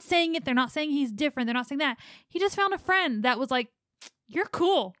they're not saying it. They're not saying he's different. They're not saying that. He just found a friend that was like, you're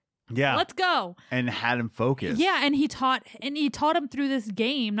cool. Yeah. Let's go. And had him focus. Yeah, and he taught him through this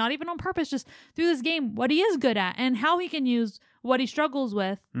game, not even on purpose, just through this game, what he is good at and how he can use what he struggles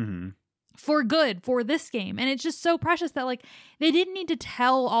with for good for this game. And it's just so precious that, like, they didn't need to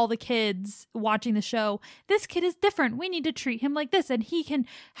tell all the kids watching the show, this kid is different. We need to treat him like this, and he can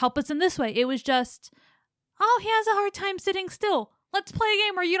help us in this way. It was just, oh, he has a hard time sitting still. Let's play a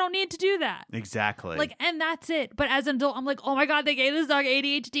game where you don't need to do that. Exactly. Like, and that's it. But as an adult, I'm like, oh my God, they gave this dog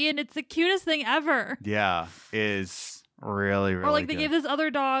ADHD and it's the cutest thing ever. Yeah, is really, really Or like good. they gave this other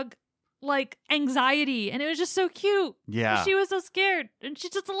dog like anxiety and it was just so cute. Yeah. She was so scared and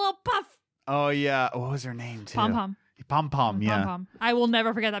she's just a little puff. Oh, yeah. What was her name, too? Pom Pom. Pom Pom, yeah. Pom Pom. I will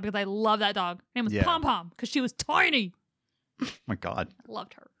never forget that because I love that dog. Her name was Yeah. Pom Pom because she was tiny. Oh, my God.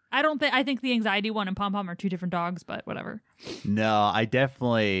 Loved her. I think the anxiety one and Pom Pom are two different dogs, but whatever. No, I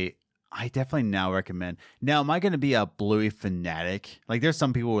definitely now recommend. Now, am I going to be a Bluey fanatic? Like, there's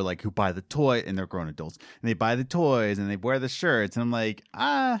some people who buy the toy, and they're grown adults, and they buy the toys, and they wear the shirts, and I'm like,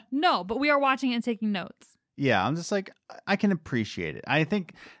 No, but we are watching it and taking notes. yeah, I'm just like, I can appreciate it. I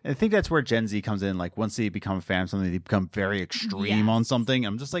think that's where Gen Z comes in. Like, once they become a fan of something, they become very extreme on something.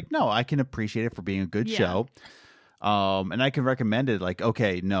 I'm just like, no, I can appreciate it for being a good show. And I can recommend it. Like,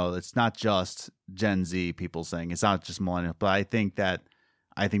 okay, no, it's not just Gen Z people saying, it's not just millennial, but I think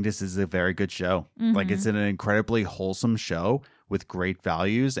this is a very good show. Mm-hmm. Like, it's an incredibly wholesome show with great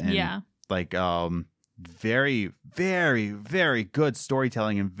values and like very, very, very good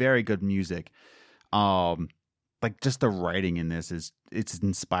storytelling and very good music. Like, just the writing in this it's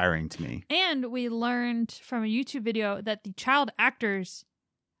inspiring to me. And we learned from a YouTube video that the child actors,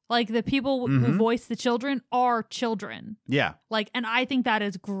 like the people who voice the children, are children. Yeah. Like, and I think that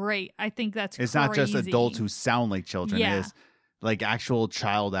is great. I think that's It's crazy. not just adults who sound like children. Yeah. It's like actual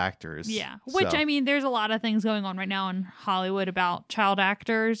child actors. Yeah. Which, So- I mean, there's a lot of things going on right now in Hollywood about child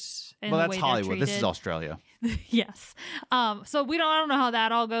actors. And well, the that's way they're Hollywood. This is treated. Australia. Yes. So I don't know how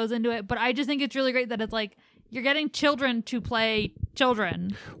that all goes into it, but I just think it's really great that it's like you're getting children to play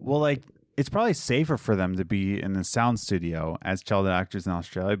children. Well, like, it's probably safer for them to be in the sound studio as child actors in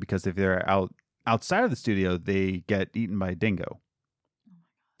Australia, because if they're outside of the studio, they get eaten by a dingo.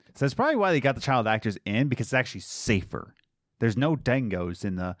 So that's probably why they got the child actors in, because it's actually safer. There's no dingoes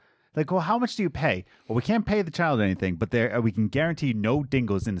in the... Like, well, how much do you pay? Well, we can't pay the child anything, but we can guarantee no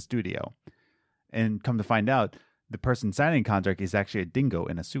dingoes in the studio. And come to find out, the person signing a contract is actually a dingo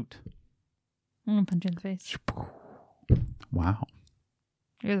in a suit. I'm going to punch you in the face. Wow.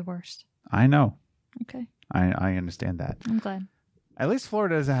 You're the worst. I know. Okay. I understand that. I'm glad. At least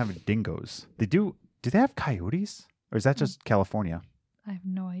Florida doesn't have dingoes. They do. Do they have coyotes? Or is that just California? I have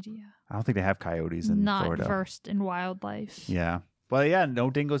no idea. I don't think they have coyotes in Not Florida. versed in wildlife. Yeah. Well, yeah, no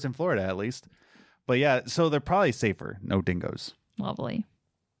dingoes in Florida, at least. But yeah, so they're probably safer. No dingoes. Lovely.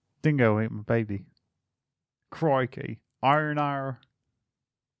 Dingo ate my baby. Crikey. Iron.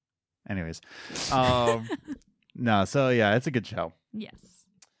 Anyways. No, so yeah, it's a good show. Yes.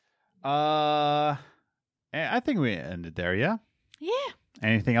 I think we ended there, yeah? Yeah.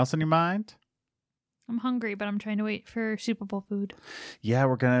 Anything else on your mind? I'm hungry, but I'm trying to wait for Super Bowl food. Yeah,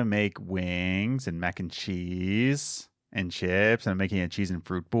 we're going to make wings and mac and cheese and chips. And I'm making a cheese and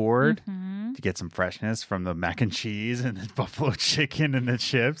fruit board to get some freshness from the mac and cheese and the buffalo chicken and the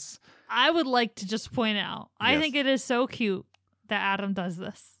chips. I would like to just point out, I think it is so cute that Adam does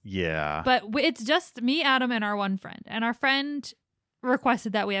this. Yeah. But it's just me, Adam, and our one friend. And our friend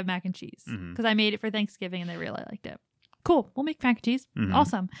requested that we have mac and cheese because I made it for Thanksgiving and they really liked it. Cool. We'll make mac and cheese.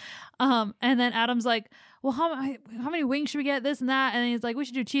 Awesome. And then Adam's like, well, how many wings should we get? This and that. And then he's like, we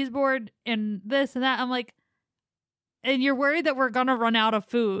should do cheese board and this and that. I'm like, and you're worried that we're going to run out of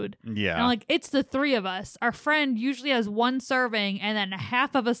food. Yeah. And I'm like, it's the three of us. Our friend usually has one serving and then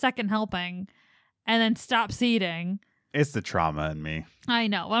half of a second helping and then stops eating. It's the trauma in me. I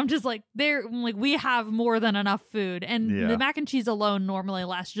know. I'm just like, we have more than enough food. And the mac and cheese alone normally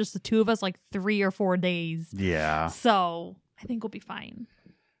lasts just the two of us like 3 or 4 days. Yeah. So I think we'll be fine.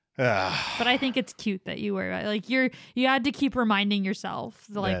 But I think it's cute that you were like, you had to keep reminding yourself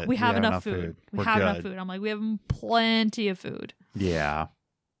like, that we have enough food. We have enough good. food. I'm like, we have plenty of food. Yeah.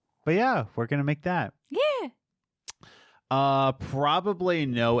 But yeah, we're going to make that. Yeah. Probably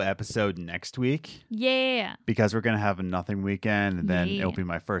no episode next week. Yeah. Because we're going to have a nothing weekend and then it'll be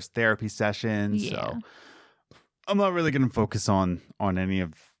my first therapy session. Yeah. So I'm not really going to focus on any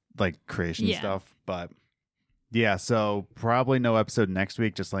of like creation stuff, but yeah, so probably no episode next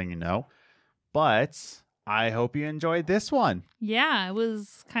week, just letting you know. But I hope you enjoyed this one. Yeah, it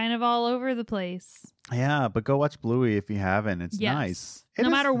was kind of all over the place. Yeah, but go watch Bluey if you haven't. It's nice. No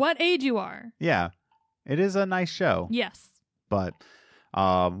matter what age you are. Yeah. It is a nice show. Yes. But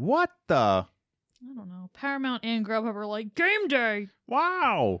what the? I don't know. Paramount and Grubhub are like, game day.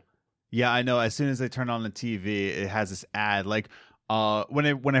 Wow. Yeah, I know. As soon as I turn on the TV, it has this ad. Like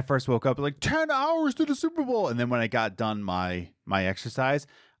when I first woke up, like 10 hours to the Super Bowl. And then when I got done my exercise,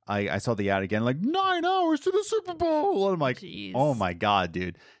 I saw the ad again, like 9 hours to the Super Bowl. And I'm like, Jeez. oh my God,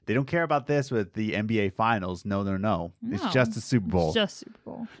 dude. They don't care about this with the NBA Finals. No. It's just the Super Bowl. It's just Super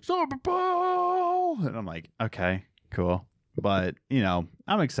Bowl. Super Bowl. And I'm like, okay, cool. But,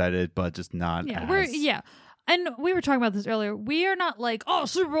 I'm excited, but just not And we were talking about this earlier. We are not like, oh,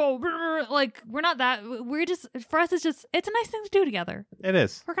 Super Bowl. Like, we're not that. We're just, for us, it's a nice thing to do together. It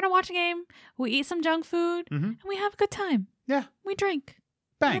is. We're going to watch a game. We eat some junk food. And we have a good time. Yeah. We drink.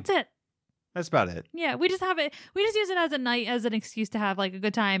 Bang. That's it. That's about it. Yeah. We just have it. We just use it as a night, as an excuse to have like a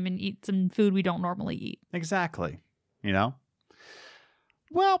good time and eat some food we don't normally eat. Exactly.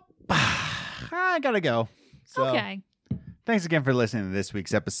 Well, I got to go. So, okay. Thanks again for listening to this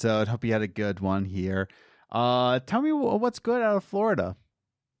week's episode. Hope you had a good one here. Tell me what's good out of Florida.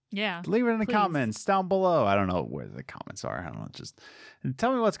 Yeah. Leave it in the please. comments down below. I don't know where the comments are. I don't know. Just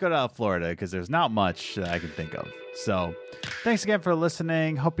tell me what's good out of Florida, because there's not much that I can think of. So thanks again for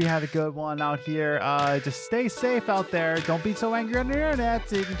listening. Hope you had a good one out here. Just stay safe out there. Don't be so angry on the internet.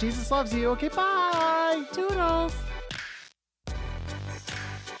 Jesus loves you. Okay, bye. Toodles.